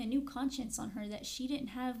putting a new conscience on her that she didn't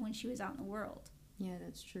have when she was out in the world. Yeah,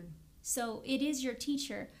 that's true. So it is your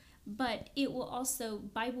teacher, but it will also,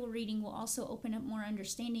 Bible reading will also open up more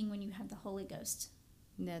understanding when you have the Holy Ghost.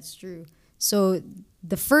 That's true. So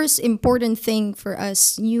the first important thing for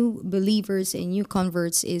us new believers and new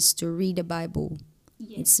converts is to read the Bible.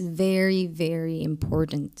 Yes. It's very, very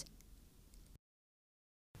important.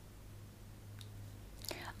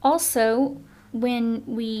 Also, when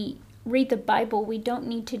we read the Bible, we don't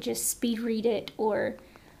need to just speed read it or,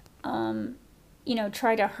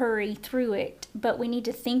 try to hurry through it. But we need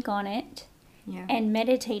to think on it and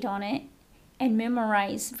meditate on it and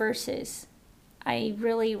memorize verses. I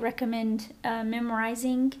really recommend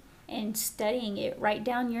memorizing and studying it. Write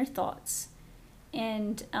down your thoughts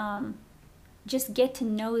and just get to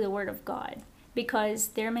know the Word of God, because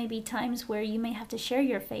there may be times where you may have to share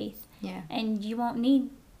your faith, and you won't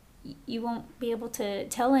be able to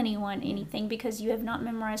tell anyone anything because you have not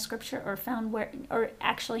memorized Scripture or found where, or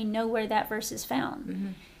actually know where that verse is found. Mm-hmm.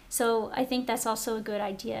 So I think that's also a good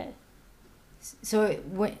idea. So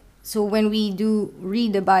when we do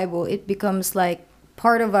read the Bible, it becomes like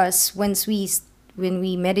part of us. When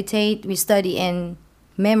we meditate, we study and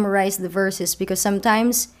memorize the verses, because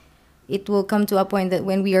sometimes it will come to a point that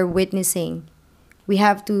when we are witnessing, we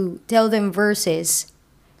have to tell them verses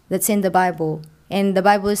that's in the Bible, and the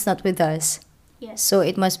Bible is not with us. Yes. So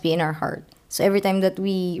it must be in our heart. So every time that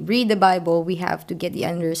we read the Bible, we have to get the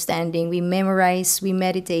understanding. We memorize, we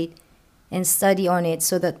meditate, and study on it,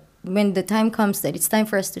 so that when the time comes that it's time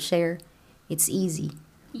for us to share, it's easy,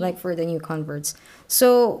 like for the new converts.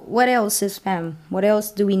 So what else is Pam? What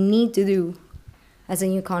else do we need to do as a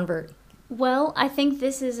new convert? Well, I think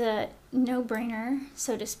this is a no-brainer,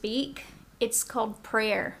 so to speak. It's called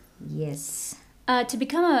prayer. Yes. To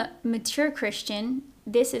become a mature Christian,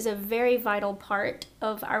 this is a very vital part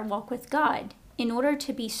of our walk with God. In order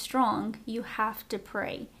to be strong, you have to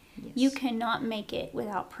pray. Yes. You cannot make it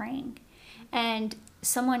without praying. And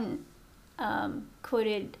someone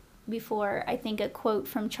quoted before, I think, a quote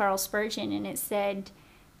from Charles Spurgeon, and it said,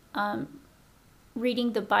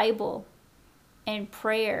 reading the Bible and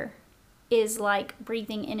prayer is like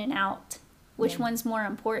breathing in and out. Which one's more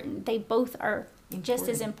important? They both are just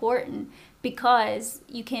as important, because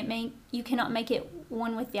you cannot make it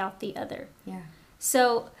one without the other. Yeah.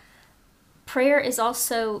 So prayer is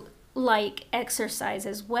also like exercise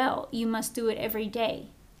as well. You must do it every day.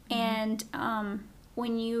 Mm-hmm. And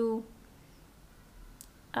when you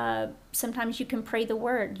sometimes you can pray the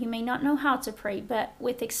word. You may not know how to pray, but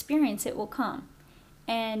with experience it will come.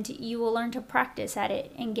 And you will learn to practice at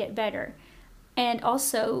it and get better. And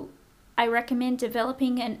also, I recommend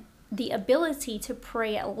developing the ability to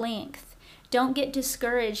pray at length. Don't get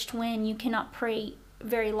discouraged when you cannot pray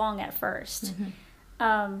very long at first.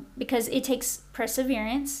 Because it takes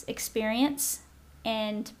perseverance, experience,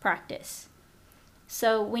 and practice.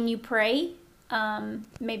 So when you pray,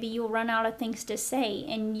 maybe you'll run out of things to say.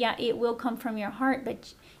 And yeah, it will come from your heart,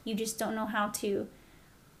 but you just don't know how to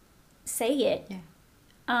say it.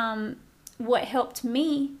 What helped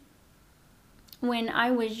me when I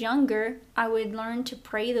was younger, I would learn to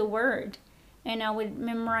pray the word. And I would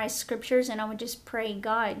memorize scriptures, and I would just pray,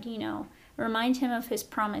 God, remind him of his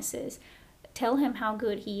promises. Tell him how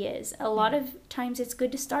good he is. A lot of times it's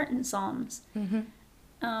good to start in Psalms.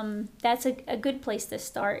 That's a good place to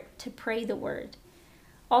start, to pray the word.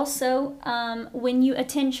 Also, when you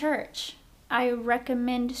attend church, I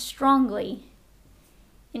recommend strongly,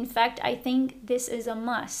 in fact, I think this is a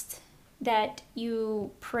must, that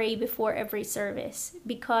you pray before every service,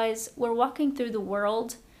 because we're walking through the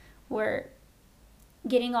world, we're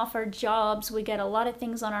getting off our jobs, we got a lot of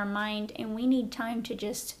things on our mind, and we need time to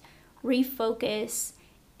just refocus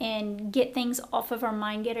and get things off of our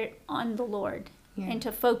mind, get it on the Lord, and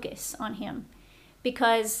to focus on him.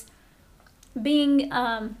 Because being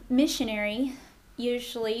missionary,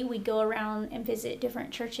 usually we go around and visit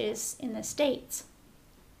different churches in the States.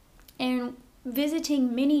 And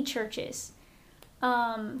visiting many churches,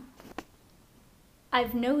 I've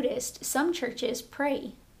noticed some churches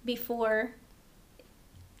pray before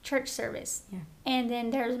church service. And then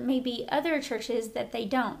there's maybe other churches that they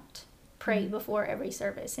don't pray before every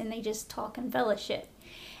service, and they just talk and fellowship.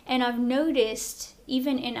 And I've noticed,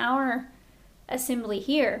 even in our assembly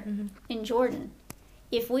here in Jordan,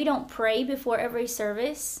 if we don't pray before every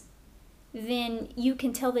service, then you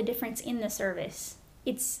can tell the difference in the service.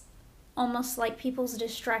 It's almost like people's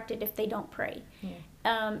distracted if they don't pray.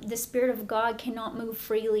 The Spirit of God cannot move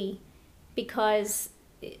freely because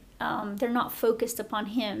they're not focused upon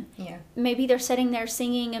him. Maybe they're sitting there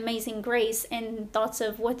singing Amazing Grace, and thoughts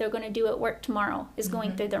of what they're going to do at work tomorrow is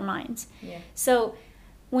going through their minds. So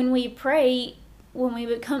when we pray, when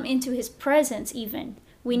we come into his presence even,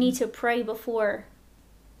 we need to pray before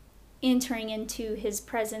entering into his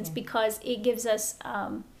presence, because it gives us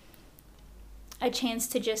a chance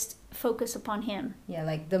to just focus upon him.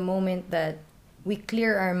 Like the moment that we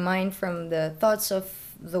clear our mind from the thoughts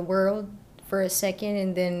of the world for a second,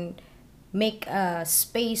 and then make a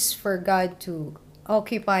space for God to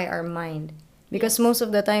occupy our mind. Because most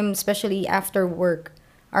of the time, especially after work,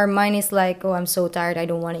 our mind is like, oh, I'm so tired, I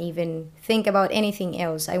don't want to even think about anything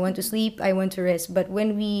else. I want to sleep, I want to rest. But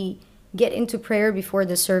when we get into prayer before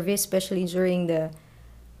the service, especially during the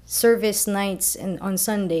service nights and on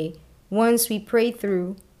Sunday, once we pray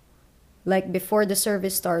through, like before the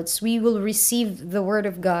service starts, we will receive the word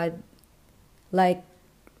of God like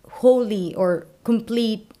wholly or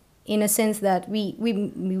complete, in a sense that we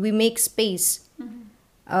make space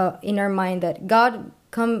in our mind that God,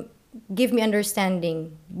 come give me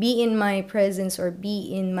understanding, be in my presence or be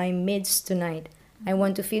in my midst tonight. I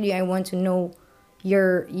want to feel you. I want to know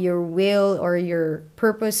your will or your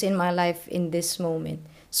purpose in my life in this moment.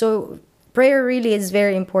 So prayer really is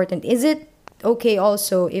very important. Is it okay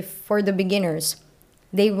also if for the beginners,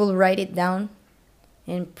 they will write it down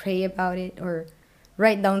and pray about it, or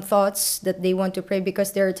write down thoughts that they want to pray?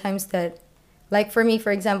 Because there are times that, like for me,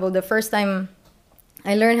 for example, the first time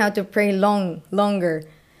I learned how to pray longer,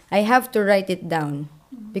 I have to write it down,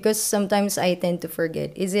 because sometimes I tend to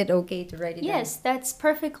forget. Is it okay to write it down? Yes, that's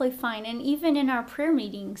perfectly fine. And even in our prayer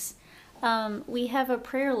meetings, we have a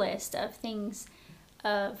prayer list of things,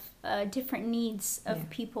 of different needs of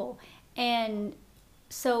people. And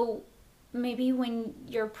so maybe when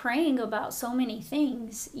you're praying about so many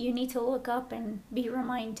things, you need to look up and be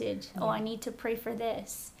reminded, oh, I need to pray for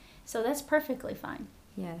this. So that's perfectly fine.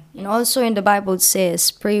 And also in the Bible it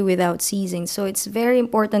says, pray without ceasing. So it's very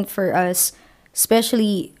important for us,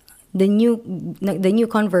 especially the new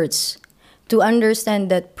converts, to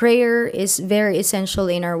understand that prayer is very essential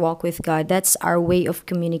in our walk with God. That's our way of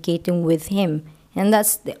communicating with him. And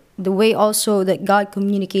that's the way also that God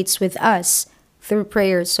communicates with us, through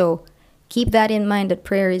prayer. So keep that in mind, that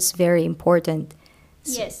prayer is very important.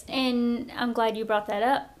 Yes, and I'm glad you brought that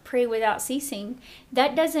up. Pray without ceasing.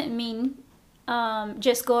 That doesn't mean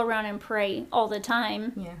just go around and pray all the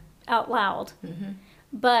time out loud.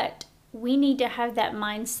 But we need to have that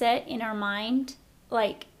mindset in our mind.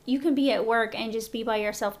 Like, you can be at work and just be by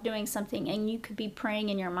yourself doing something, and you could be praying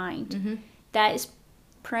in your mind. That is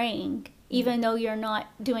praying. even though you're not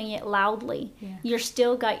doing it loudly. Yeah.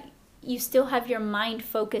 You still have your mind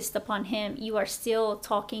focused upon him. You are still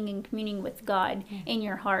talking and communing with God in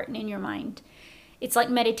your heart and in your mind. It's like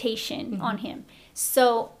meditation on him.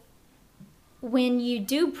 So when you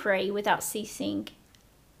do pray without ceasing,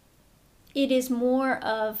 it is more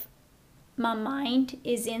of my mind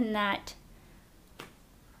is in that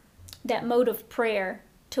mode of prayer,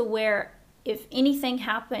 to where if anything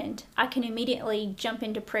happened, I can immediately jump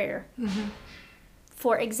into prayer.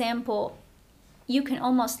 For example, you can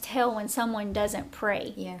almost tell when someone doesn't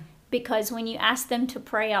pray. Yeah. Because when you ask them to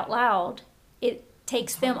pray out loud, it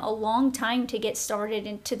takes them a long time to get started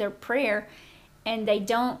into their prayer, and they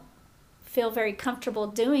don't feel very comfortable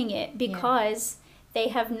doing it because they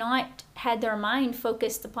have not had their mind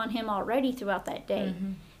focused upon him already throughout that day.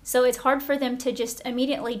 So it's hard for them to just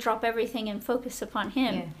immediately drop everything and focus upon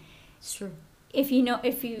him. Yeah, it's true. If you know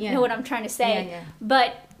what I'm trying to say. Yeah.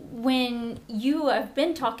 But when you have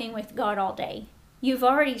been talking with God all day, you've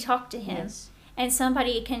already talked to him. Yes. And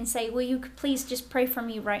somebody can say, will you please just pray for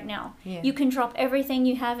me right now? Yeah. You can drop everything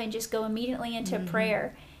you have and just go immediately into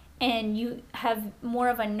prayer. And you have more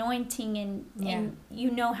of anointing and you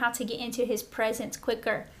know how to get into his presence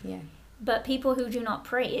quicker. Yeah. But people who do not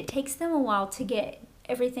pray, it takes them a while to get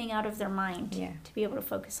everything out of their mind to be able to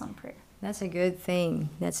focus on prayer. That's a good thing.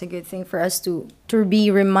 That's a good thing for us to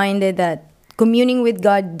be reminded that communing with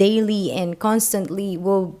God daily and constantly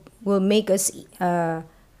will make us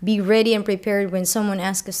be ready and prepared when someone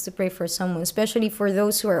asks us to pray for someone, especially for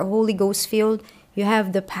those who are Holy Ghost filled. You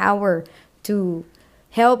have the power to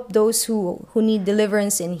help those who need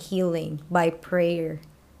deliverance and healing by prayer.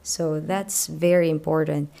 So that's very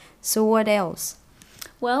important. So what else?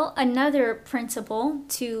 Well, another principle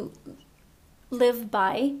to live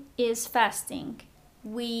by is fasting.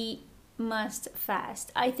 We must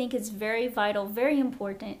fast. I think it's very vital, very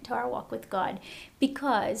important to our walk with God,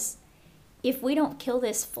 because if we don't kill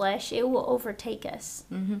this flesh, it will overtake us.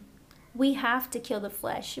 We have to kill the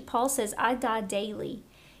flesh. Paul says, I die daily.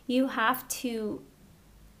 You have to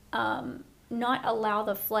not allow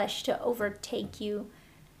the flesh to overtake you.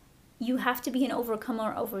 You have to be an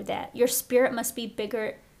overcomer over that. Your spirit must be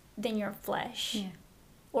bigger than your flesh,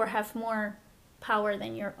 or have more power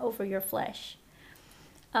than over your flesh.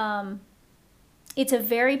 It's a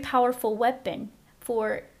very powerful weapon.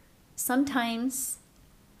 For sometimes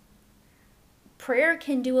prayer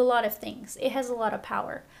can do a lot of things. It has a lot of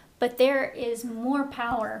power, but there is more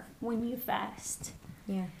power when you fast.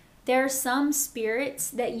 Yeah. There are some spirits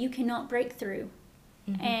that you cannot break through.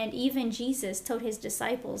 And even Jesus told his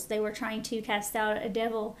disciples, they were trying to cast out a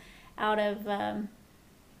devil out of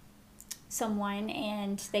someone,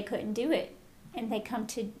 and they couldn't do it. And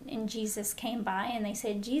and Jesus came by and they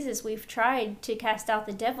said, Jesus, we've tried to cast out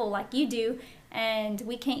the devil like you do, and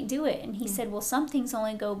we can't do it. And he said, well, some things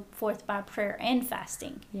only go forth by prayer and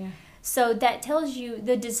fasting. Yeah. So that tells you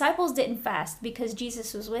the disciples didn't fast because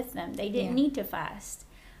Jesus was with them. They didn't need to fast.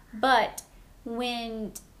 But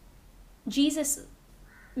when Jesus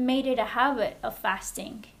made it a habit of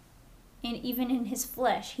fasting, and even in his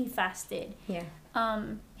flesh, he fasted. Yeah.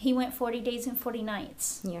 He went 40 days and 40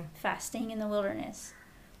 nights fasting in the wilderness.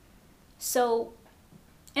 So,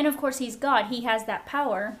 and of course he's God. He has that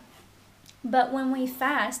power. But when we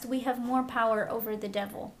fast, we have more power over the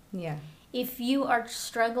devil. Yeah. If you are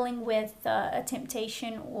struggling with a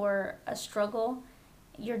temptation or a struggle,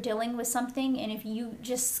 you're dealing with something, and if you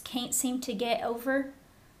just can't seem to get over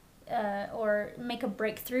or make a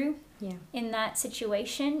breakthrough in that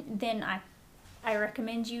situation, then I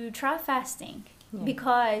recommend you try fasting,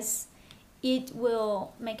 because it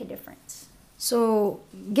will make a difference. So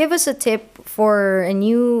give us a tip for a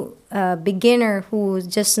new beginner who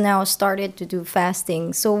just now started to do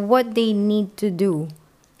fasting. So what they need to do?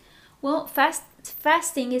 Well,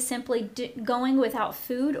 fasting is simply going without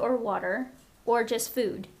food or water, or just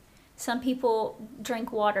food. Some people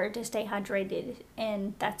drink water to stay hydrated,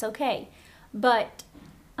 and that's okay. But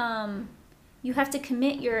you have to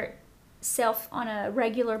commit yourself on a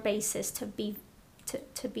regular basis to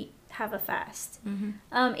have a fast.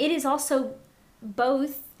 It is also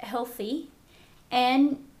both healthy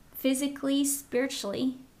and physically,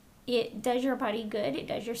 spiritually. It does your body good. It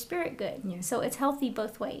does your spirit good. Yeah. So it's healthy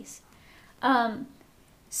both ways.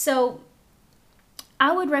 So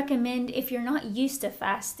I would recommend, if you're not used to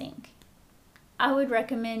fasting, I would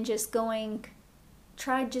recommend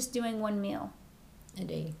try just doing one meal a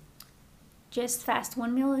day. Just fast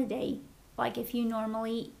one meal a day. Like if you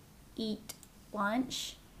normally eat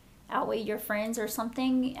lunch out with your friends or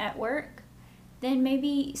something at work, then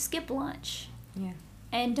maybe skip lunch. Yeah.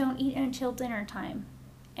 And don't eat until dinner time.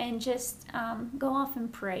 and just go off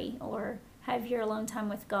and pray or have your alone time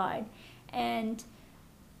with God. And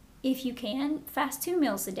if you can, fast 2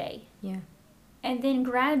 meals a day. Yeah. And then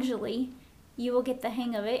gradually you will get the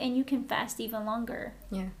hang of it and you can fast even longer.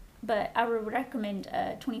 Yeah. But I would recommend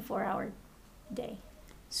a 24-hour day.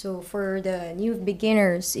 So for the new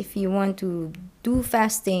beginners, if you want to do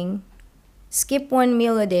fasting, skip 1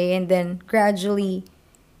 meal a day and then gradually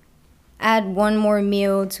add 1 more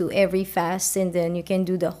meal to every fast, and then you can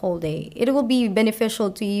do the whole day. It will be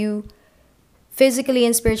beneficial to you physically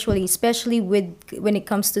and spiritually, especially when it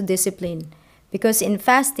comes to discipline. Because in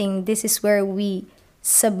fasting, this is where we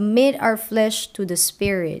submit our flesh to the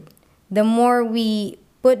spirit. The more we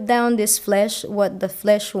put down this flesh, what the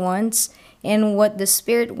flesh wants and what the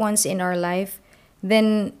spirit wants in our life,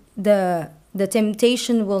 then the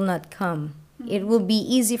temptation will not come. It will be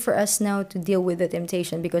easy for us now to deal with the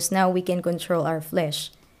temptation because now we can control our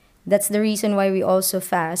flesh. That's the reason why we also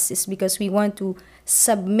fast, is because we want to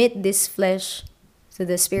submit this flesh to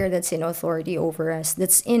the spirit that's in authority over us,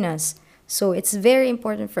 that's in us. So it's very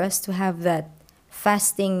important for us to have that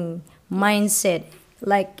fasting mindset.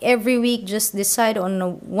 Like every week, just decide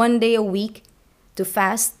on 1 day a week to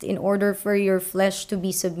fast in order for your flesh to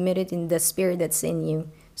be submitted in the spirit that's in you.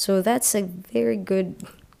 So that's a very good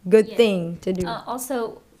thing to do.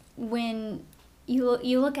 Also, when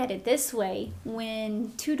you look at it this way,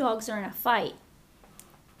 when 2 dogs are in a fight,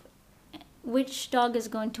 which dog is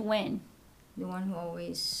going to win?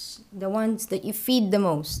 The ones that you feed the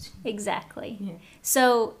most. Exactly. Yeah.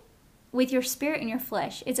 So with your spirit and your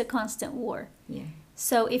flesh, it's a constant war. Yeah.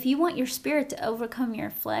 So if you want your spirit to overcome your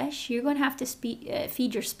flesh, you're going to have to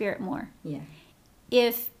feed your spirit more. Yeah.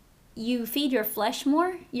 If you feed your flesh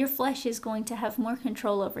more, your flesh is going to have more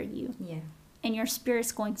control over you. Yeah. And your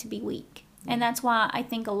spirit's going to be weak. Yeah. And that's why I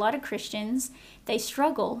think a lot of Christians, they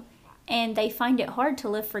struggle and they find it hard to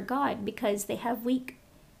live for God because they have weak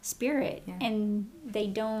spirit. Yeah. And they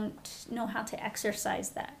don't know how to exercise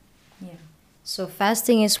that. Yeah. So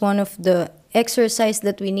fasting is one of the exercise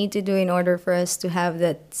that we need to do in order for us to have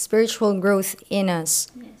that spiritual growth in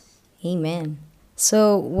us. Yes. Amen.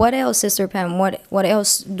 So what else, Sister Pam? What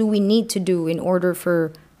else do we need to do in order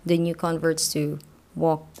for the new converts to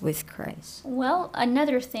walk with Christ? Well,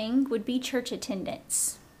 another thing would be church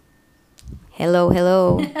attendance.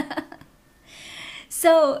 Hello.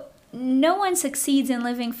 So no one succeeds in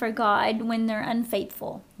living for God when they're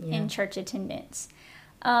unfaithful in church attendance.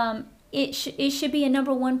 It should be a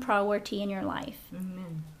number 1 priority in your life.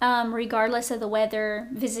 Amen. Regardless of the weather,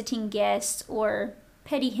 visiting guests, or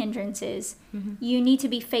petty hindrances, you need to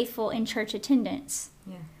be faithful in church attendance.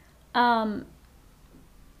 Yeah.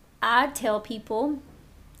 I tell people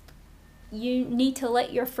you need to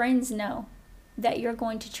let your friends know that you're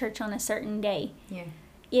going to church on a certain day. Yeah.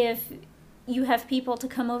 If you have people to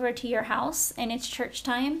come over to your house and it's church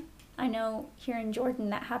time, I know here in Jordan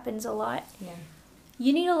that happens a lot. Yeah.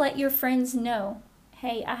 You need to let your friends know,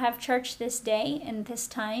 hey, I have church this day and this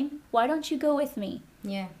time. Why don't you go with me?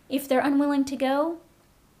 Yeah. If they're unwilling to go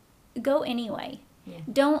anyway. Yeah.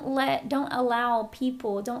 Don't allow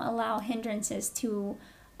hindrances to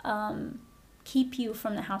keep you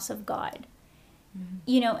from the house of God.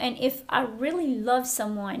 And if I really love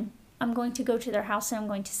someone, I'm going to go to their house and I'm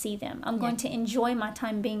going to see them. I'm going to enjoy my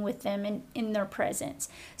time being with them and in their presence.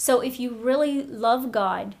 So if you really love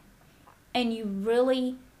God and you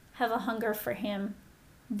really have a hunger for Him,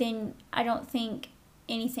 then I don't think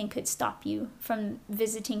anything could stop you from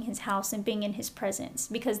visiting His house and being in His presence,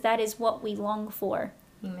 because that is what we long for.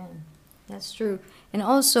 Amen. That's true. And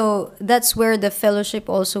also, that's where the fellowship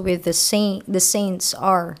also with the saints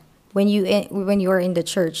are when you are in the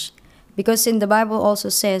church. Because in the Bible also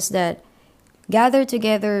says that gather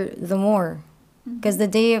together the more, because the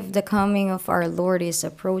day of the coming of our Lord is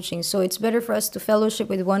approaching. So it's better for us to fellowship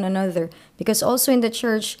with one another, because also in the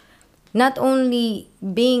church, not only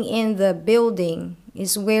being in the building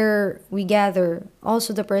is where we gather,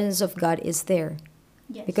 also the presence of God is there.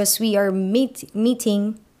 Yes. Because we are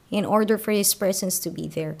meeting in order for His presence to be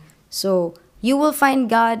there. So you will find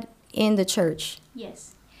God in the church.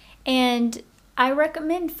 Yes. And I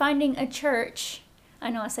recommend finding a church. I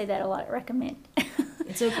know I say that a lot, recommend.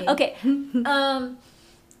 It's okay. Okay.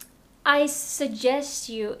 I suggest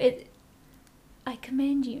you, I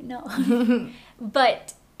commend you, no.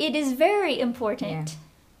 But it is very important. Yeah.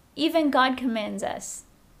 Even God commands us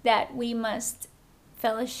that we must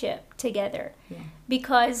fellowship together. Yeah.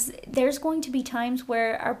 Because there's going to be times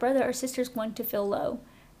where our brother or sister is going to feel low.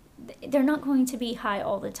 They're not going to be high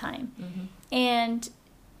all the time. And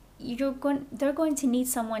they're going to need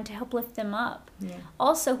someone to help lift them up. Yeah.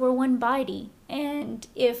 Also, we're one body. And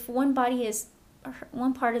if one body is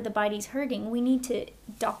one part of the body's hurting, we need to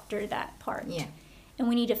doctor that part. Yeah. And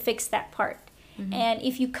we need to fix that part. Mm-hmm. And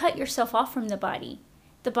if you cut yourself off from the body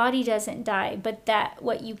doesn't die, but that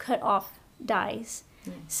what you cut off dies.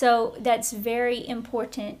 Yeah. So that's very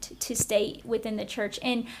important to stay within the church.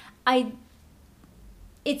 And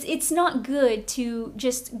it's not good to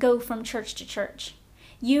just go from church to church.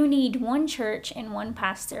 You need one church and one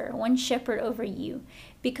pastor, one shepherd over you.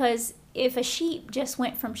 Because if a sheep just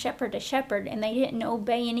went from shepherd to shepherd and they didn't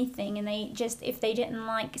obey anything, and if they didn't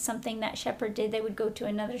like something that shepherd did, they would go to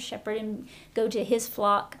another shepherd and go to his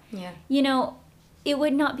flock. Yeah. You know, it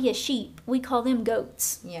would not be a sheep. We call them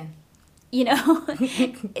goats. Yeah. You know,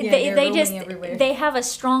 Yeah, they just everywhere. they have a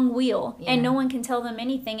strong will, Yeah. and no one can tell them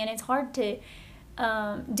anything, and it's hard to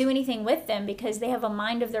do anything with them because they have a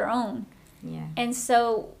mind of their own. Yeah. And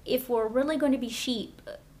so, if we're really going to be sheep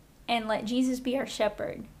and let Jesus be our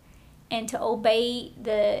shepherd, and to obey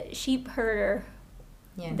the sheep herder,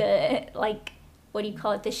 Yeah. the what do you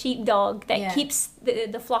call it, the sheepdog that Yeah. keeps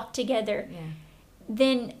the flock together, Yeah.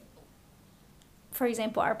 then, for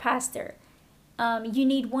example, our pastor, you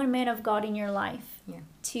need one man of God in your life Yeah.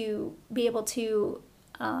 to be able to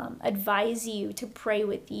advise you, to pray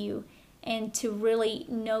with you, and to really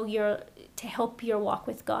know to help your walk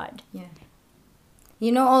with God. Yeah.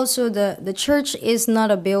 You know, also the church is not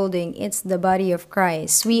a building, it's the body of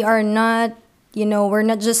Christ. We are not, we're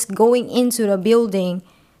not just going into the building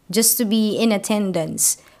just to be in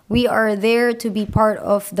attendance. We are there to be part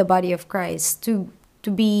of the body of Christ, to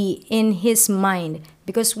be in his mind.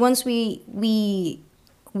 Because once we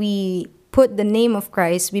put the name of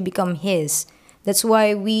Christ, we become his. That's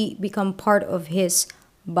why we become part of his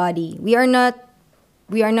body. We are not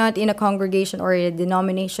in a congregation or a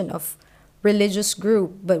denomination of religious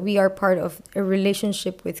group, but we are part of a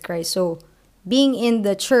relationship with Christ. So being in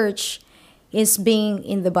the church is being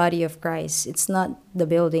in the body of Christ. It's not the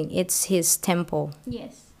building, it's his temple.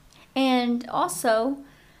 Yes. And also,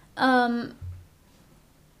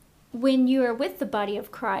 when you are with the body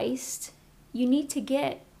of Christ,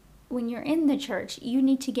 when you're in the church, you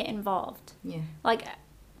need to get involved. Yeah. Like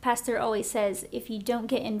Pastor always says, if you don't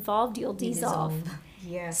get involved, you'll dissolve.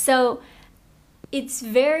 Yeah. So it's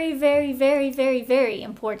very, very, very, very, very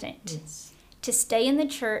important Yes. to stay in the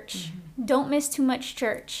church. Mm-hmm. Don't miss too much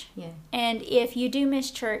church. Yeah. And if you do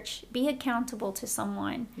miss church, be accountable to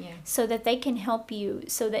someone Yeah. so that they can help you,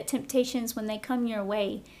 so that temptations, when they come your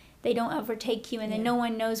way, they don't overtake you, and then Yeah. no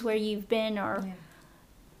one knows where you've been, or,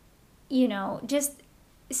 Yeah. just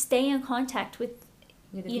stay in contact with,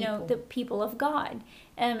 With the people of God.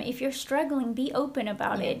 If you're struggling, be open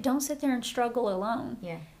about Yeah. it. Don't sit there and struggle alone.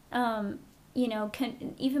 Yeah.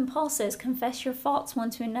 Even Paul says, confess your faults one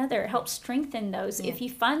to another. Help strengthen those. Yeah. If you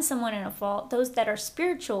find someone in a fault, those that are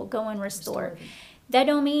spiritual, go and restore. Restore them. That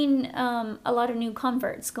don't mean a lot of new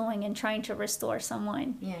converts going and trying to restore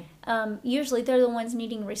someone. Yeah. Usually they're the ones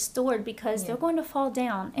needing restored because Yeah. they're going to fall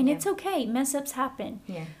down. And Yeah. it's okay. Mess ups happen.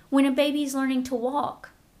 Yeah. When a baby's learning to walk,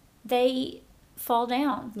 they fall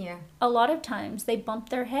down. Yeah. A lot of times they bump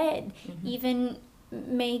their head, Mm-hmm. even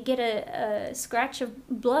may get a scratch of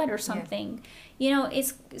blood or something.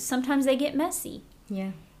 It's sometimes they get messy.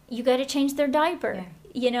 Yeah. You got to change their diaper.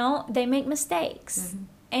 They make mistakes. Mm-hmm.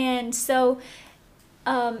 And so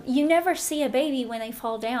you never see a baby when they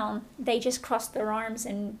fall down, they just cross their arms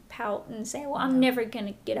and pout and say, well, I'm never going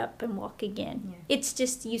to get up and walk again. Yeah. It's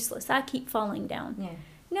just useless. I keep falling down. Yeah.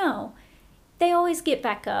 No, they always get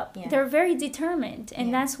back up. Yeah. They're very determined. And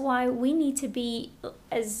Yeah. that's why we need to be,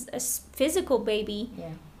 as a physical baby,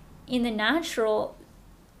 Yeah. in the natural,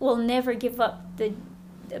 will never give up the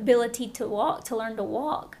ability to walk, to learn to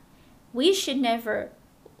walk. We should never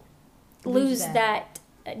lose that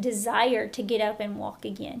desire to get up and walk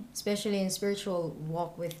again. Especially in spiritual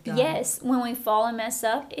walk with God. Yes, when we fall and mess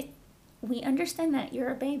up, we understand that you're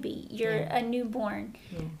a baby, you're Yeah. a newborn,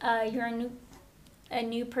 Yeah. you're a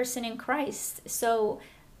new person in Christ. So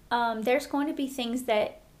there's going to be things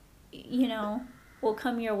that will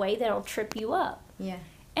come your way that'll trip you up. Yeah.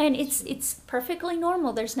 And it's perfectly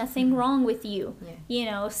normal. There's nothing wrong with you.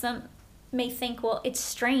 Yeah. Some may think, well, it's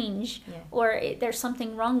strange, Yeah. or there's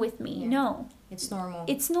something wrong with me. Yeah. No, It's normal.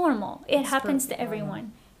 it's normal. It It's happens to perfect normal.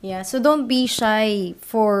 everyone. Yeah, so don't be shy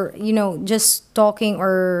for, just talking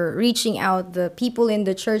or reaching out the people in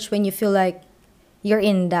the church when you feel like you're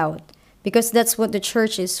in doubt. Because that's what the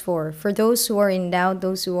church is for. For those who are in doubt,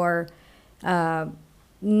 those who are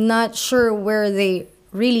not sure where they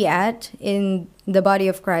really at in the body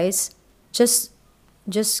of Christ, just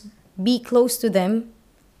be close to them,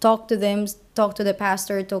 talk to them, talk to the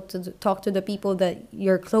pastor, talk to the people that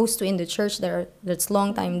you're close to in the church that's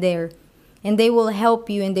long time there. and they will help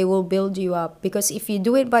you and they will build you up. Because if you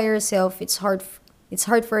do it by yourself, it's hard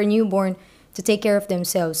for a newborn to take care of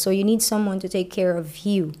themselves. So you need someone to take care of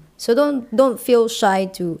you. So don't feel shy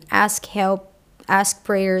to ask help, ask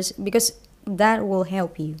prayers, because that will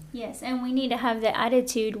help you. Yes, and we need to have the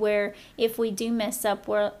attitude where if we do mess up,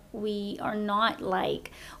 where we are not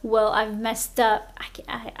like, well, I've messed up.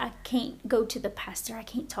 I can't go to the pastor. I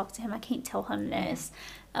can't talk to him. I can't tell him this.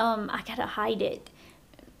 I gotta hide it,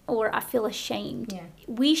 or I feel ashamed. Yeah.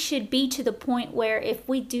 We should be to the point where if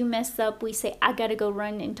we do mess up, we say, I gotta go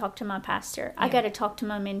run and talk to my pastor. I gotta talk to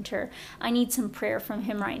my mentor. I need some prayer from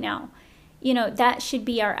him right now. You know, that should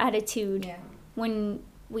be our attitude. When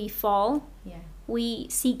we fall, we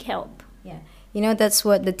seek help. Yeah. You know, that's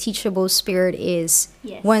what the teachable spirit is.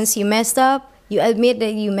 Yes. Once you messed up, you admit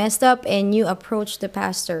that you messed up and you approach the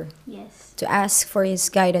pastor Yes. to ask for his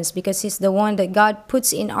guidance, because he's the one that God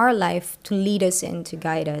puts in our life to lead us and to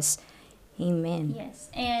guide us. Amen. Yes.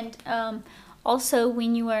 And also,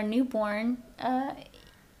 when you are a newborn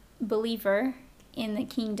believer in the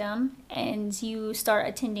kingdom and you start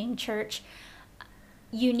attending church,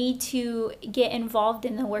 you need to get involved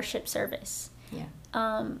in the worship service.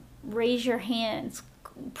 Yeah. Raise your hands,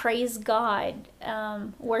 praise God,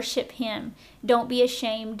 worship Him. Don't be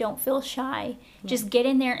ashamed. Don't feel shy. Yeah. Just get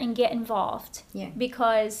in there and get involved. Yeah.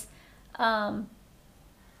 Because a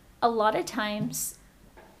lot of times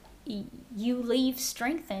you leave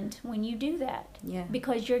strengthened when you do that. Yeah.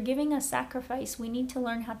 Because you're giving a sacrifice. We need to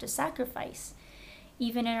learn how to sacrifice,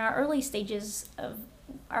 even in our early stages of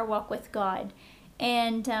our walk with God.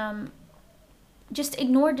 And just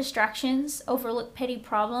ignore distractions, overlook petty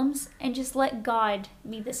problems, and just let God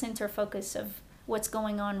be the center focus of what's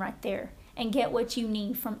going on right there, and get what you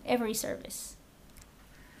need from every service.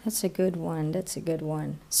 That's a good one. That's a good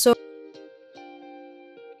one. So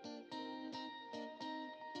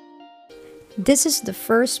this is the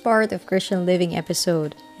first part of Christian Living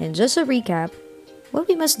episode. And just a recap, what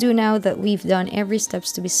we must do now that we've done every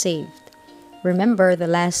steps to be saved. Remember the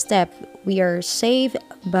last step, we are saved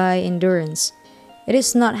by endurance. It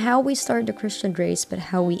is not how we start the Christian race, but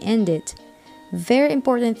how we end it. Very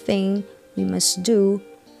important thing we must do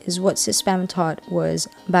is what Sis Pam taught was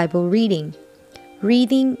Bible reading.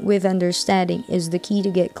 Reading with understanding is the key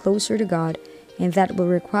to get closer to God, and that will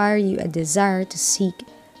require you a desire to seek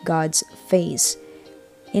God's face.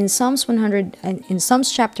 In Psalms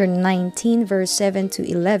chapter 19, verse 7 to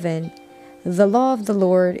 11, the law of the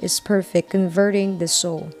Lord is perfect, converting the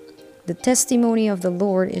soul. The testimony of the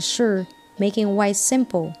Lord is sure, making wise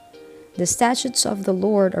simple. The statutes of the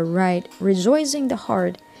Lord are right, rejoicing the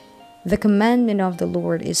heart. The commandment of the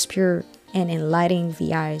Lord is pure and enlightening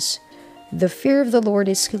the eyes. The fear of the Lord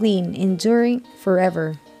is clean, enduring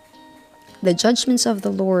forever. The judgments of the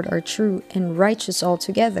Lord are true and righteous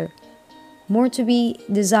altogether. More to be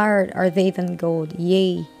desired are they than gold,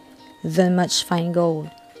 yea, than much fine gold.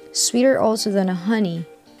 Sweeter also than a honey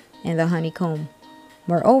and the honeycomb.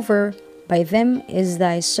 Moreover, by them is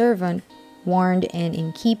thy servant warned, and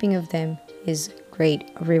in keeping of them is great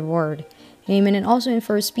reward. Amen. And also in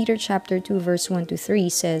 1 Peter chapter 2, verse 1 to 3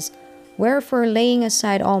 says, Wherefore, laying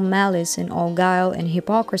aside all malice and all guile and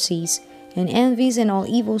hypocrisies and envies and all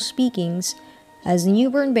evil speakings, as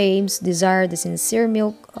newborn babes desire the sincere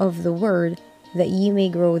milk of the word, that ye may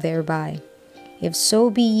grow thereby. If so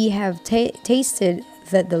be ye have tasted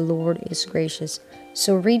that the Lord is gracious.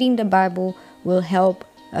 So reading the Bible will help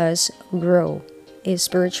us grow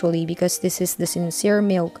spiritually, because this is the sincere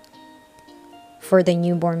milk for the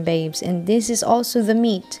newborn babes, and this is also the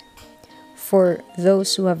meat for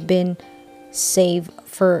those who have been saved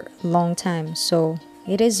for a long time. So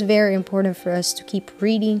it is very important for us to keep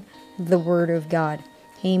reading the Word of God.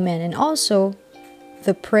 Amen. And also,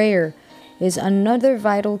 the prayer is another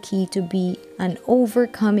vital key to be an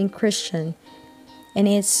overcoming Christian, and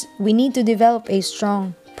we need to develop a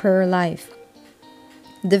strong prayer life.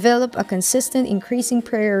 Develop a consistent, increasing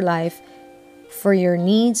prayer life for your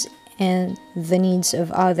needs and the needs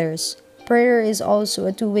of others. Prayer is also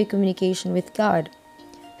a two-way communication with God.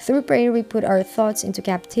 Through prayer, we put our thoughts into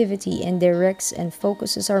captivity and directs and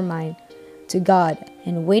focuses our mind to God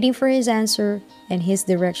and waiting for His answer and His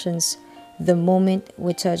directions the moment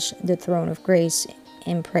we touch the throne of grace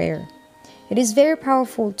in prayer. It is a very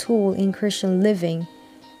powerful tool in Christian living,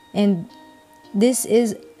 and this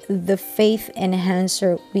is the faith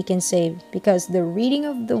enhancer we can say, because the reading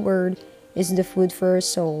of the Word is the food for our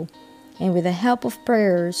soul, and with the help of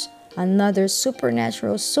prayers, another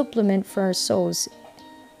supernatural supplement for our souls.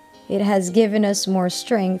 It has given us more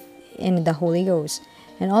strength in the Holy Ghost,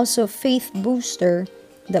 and also faith booster,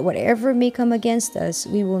 that whatever may come against us,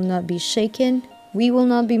 we will not be shaken, we will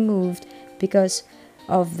not be moved, because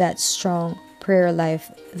of that strong prayer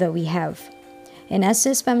life that we have. And as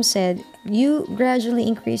Sis Pam said, you gradually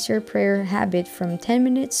increase your prayer habit from 10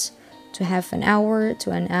 minutes to half an hour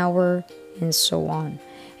to an hour and so on.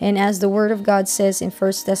 And as the Word of God says in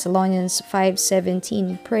 1 Thessalonians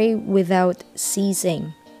 5:17, pray without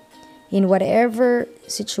ceasing. In whatever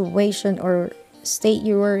situation or state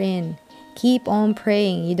you are in, keep on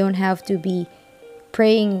praying. You don't have to be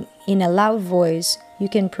praying in a loud voice. You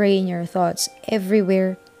can pray in your thoughts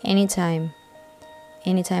everywhere, anytime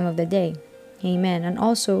of the day. Amen. And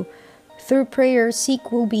also, through prayer,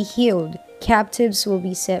 sick will be healed, captives will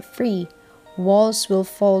be set free, walls will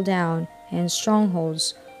fall down, and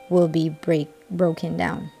strongholds will be broken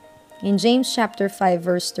down. In James chapter 5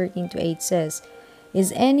 verse 13 to 8 says,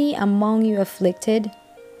 "Is any among you afflicted?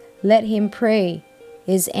 Let him pray.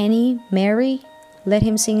 Is any merry? Let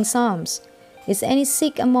him sing psalms. Is any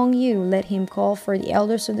sick among you? Let him call for the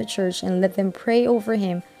elders of the church and let them pray over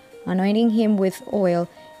him, anointing him with oil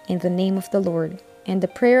in the name of the Lord. And the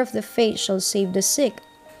prayer of the faith shall save the sick,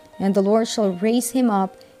 and the Lord shall raise him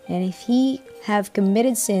up, and if he have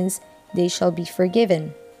committed sins, they shall be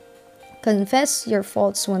forgiven. Confess your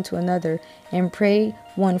faults one to another, and pray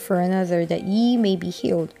one for another, that ye may be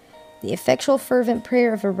healed. The effectual fervent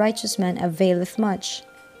prayer of a righteous man availeth much."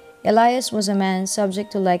 Elias was a man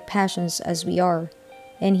subject to like passions as we are,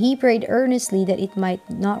 and he prayed earnestly that it might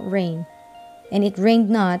not rain. And it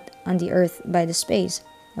rained not on the earth by the space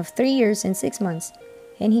of 3 years and 6 months.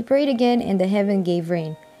 And he prayed again, and the heaven gave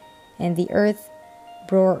rain, and the earth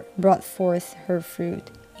brought forth her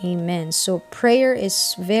fruit. Amen. So prayer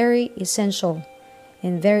is very essential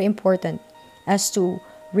and very important as to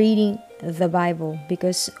reading the Bible,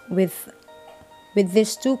 because with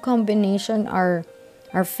these two combination, our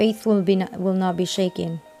faith will not be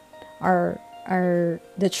shaken.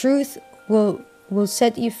 The truth will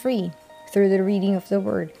set you free through the reading of the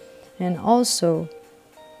word, and also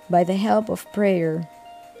by the help of prayer,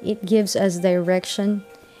 it gives us direction,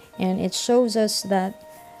 and it shows us that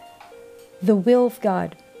the will of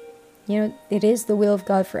God, it is the will of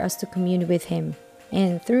God for us to commune with Him.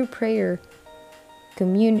 And through prayer,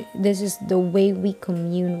 this is the way we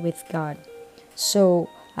commune with God. So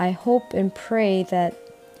I hope and pray that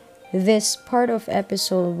this part of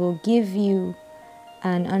episode will give you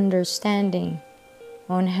an understanding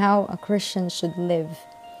on how a Christian should live.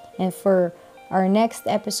 And for our next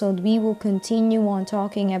episode, we will continue on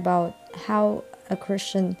talking about how a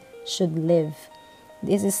Christian should live.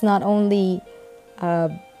 This is not only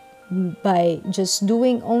by just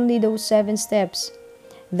doing only those 7 steps.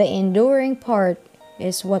 The enduring part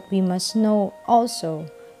is what we must know also,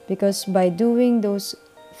 because by doing those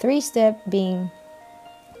 3 steps, being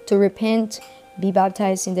to repent, be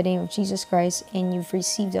baptized in the name of Jesus Christ, and you've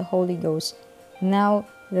received the Holy Ghost, now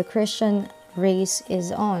the Christian race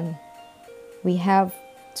is on. We have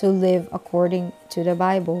to live according to the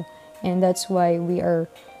Bible, and that's why we are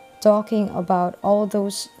talking about all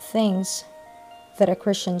those things that a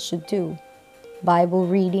Christian should do: Bible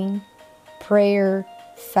reading, prayer,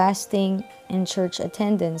 fasting, and church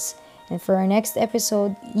attendance. And for our next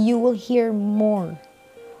episode, you will hear more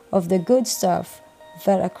of the good stuff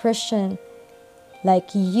that a Christian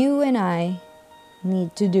like you and I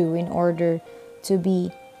need to do in order to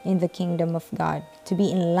be in the kingdom of God, to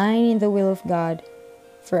be in line in the will of God,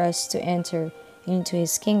 for us to enter into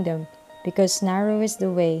His kingdom, because narrow is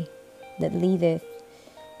the way that leadeth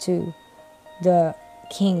to the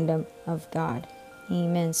kingdom of God.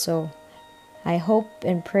 Amen. So I hope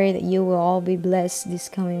and pray that you will all be blessed this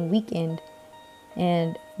coming weekend,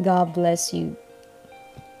 and God bless you.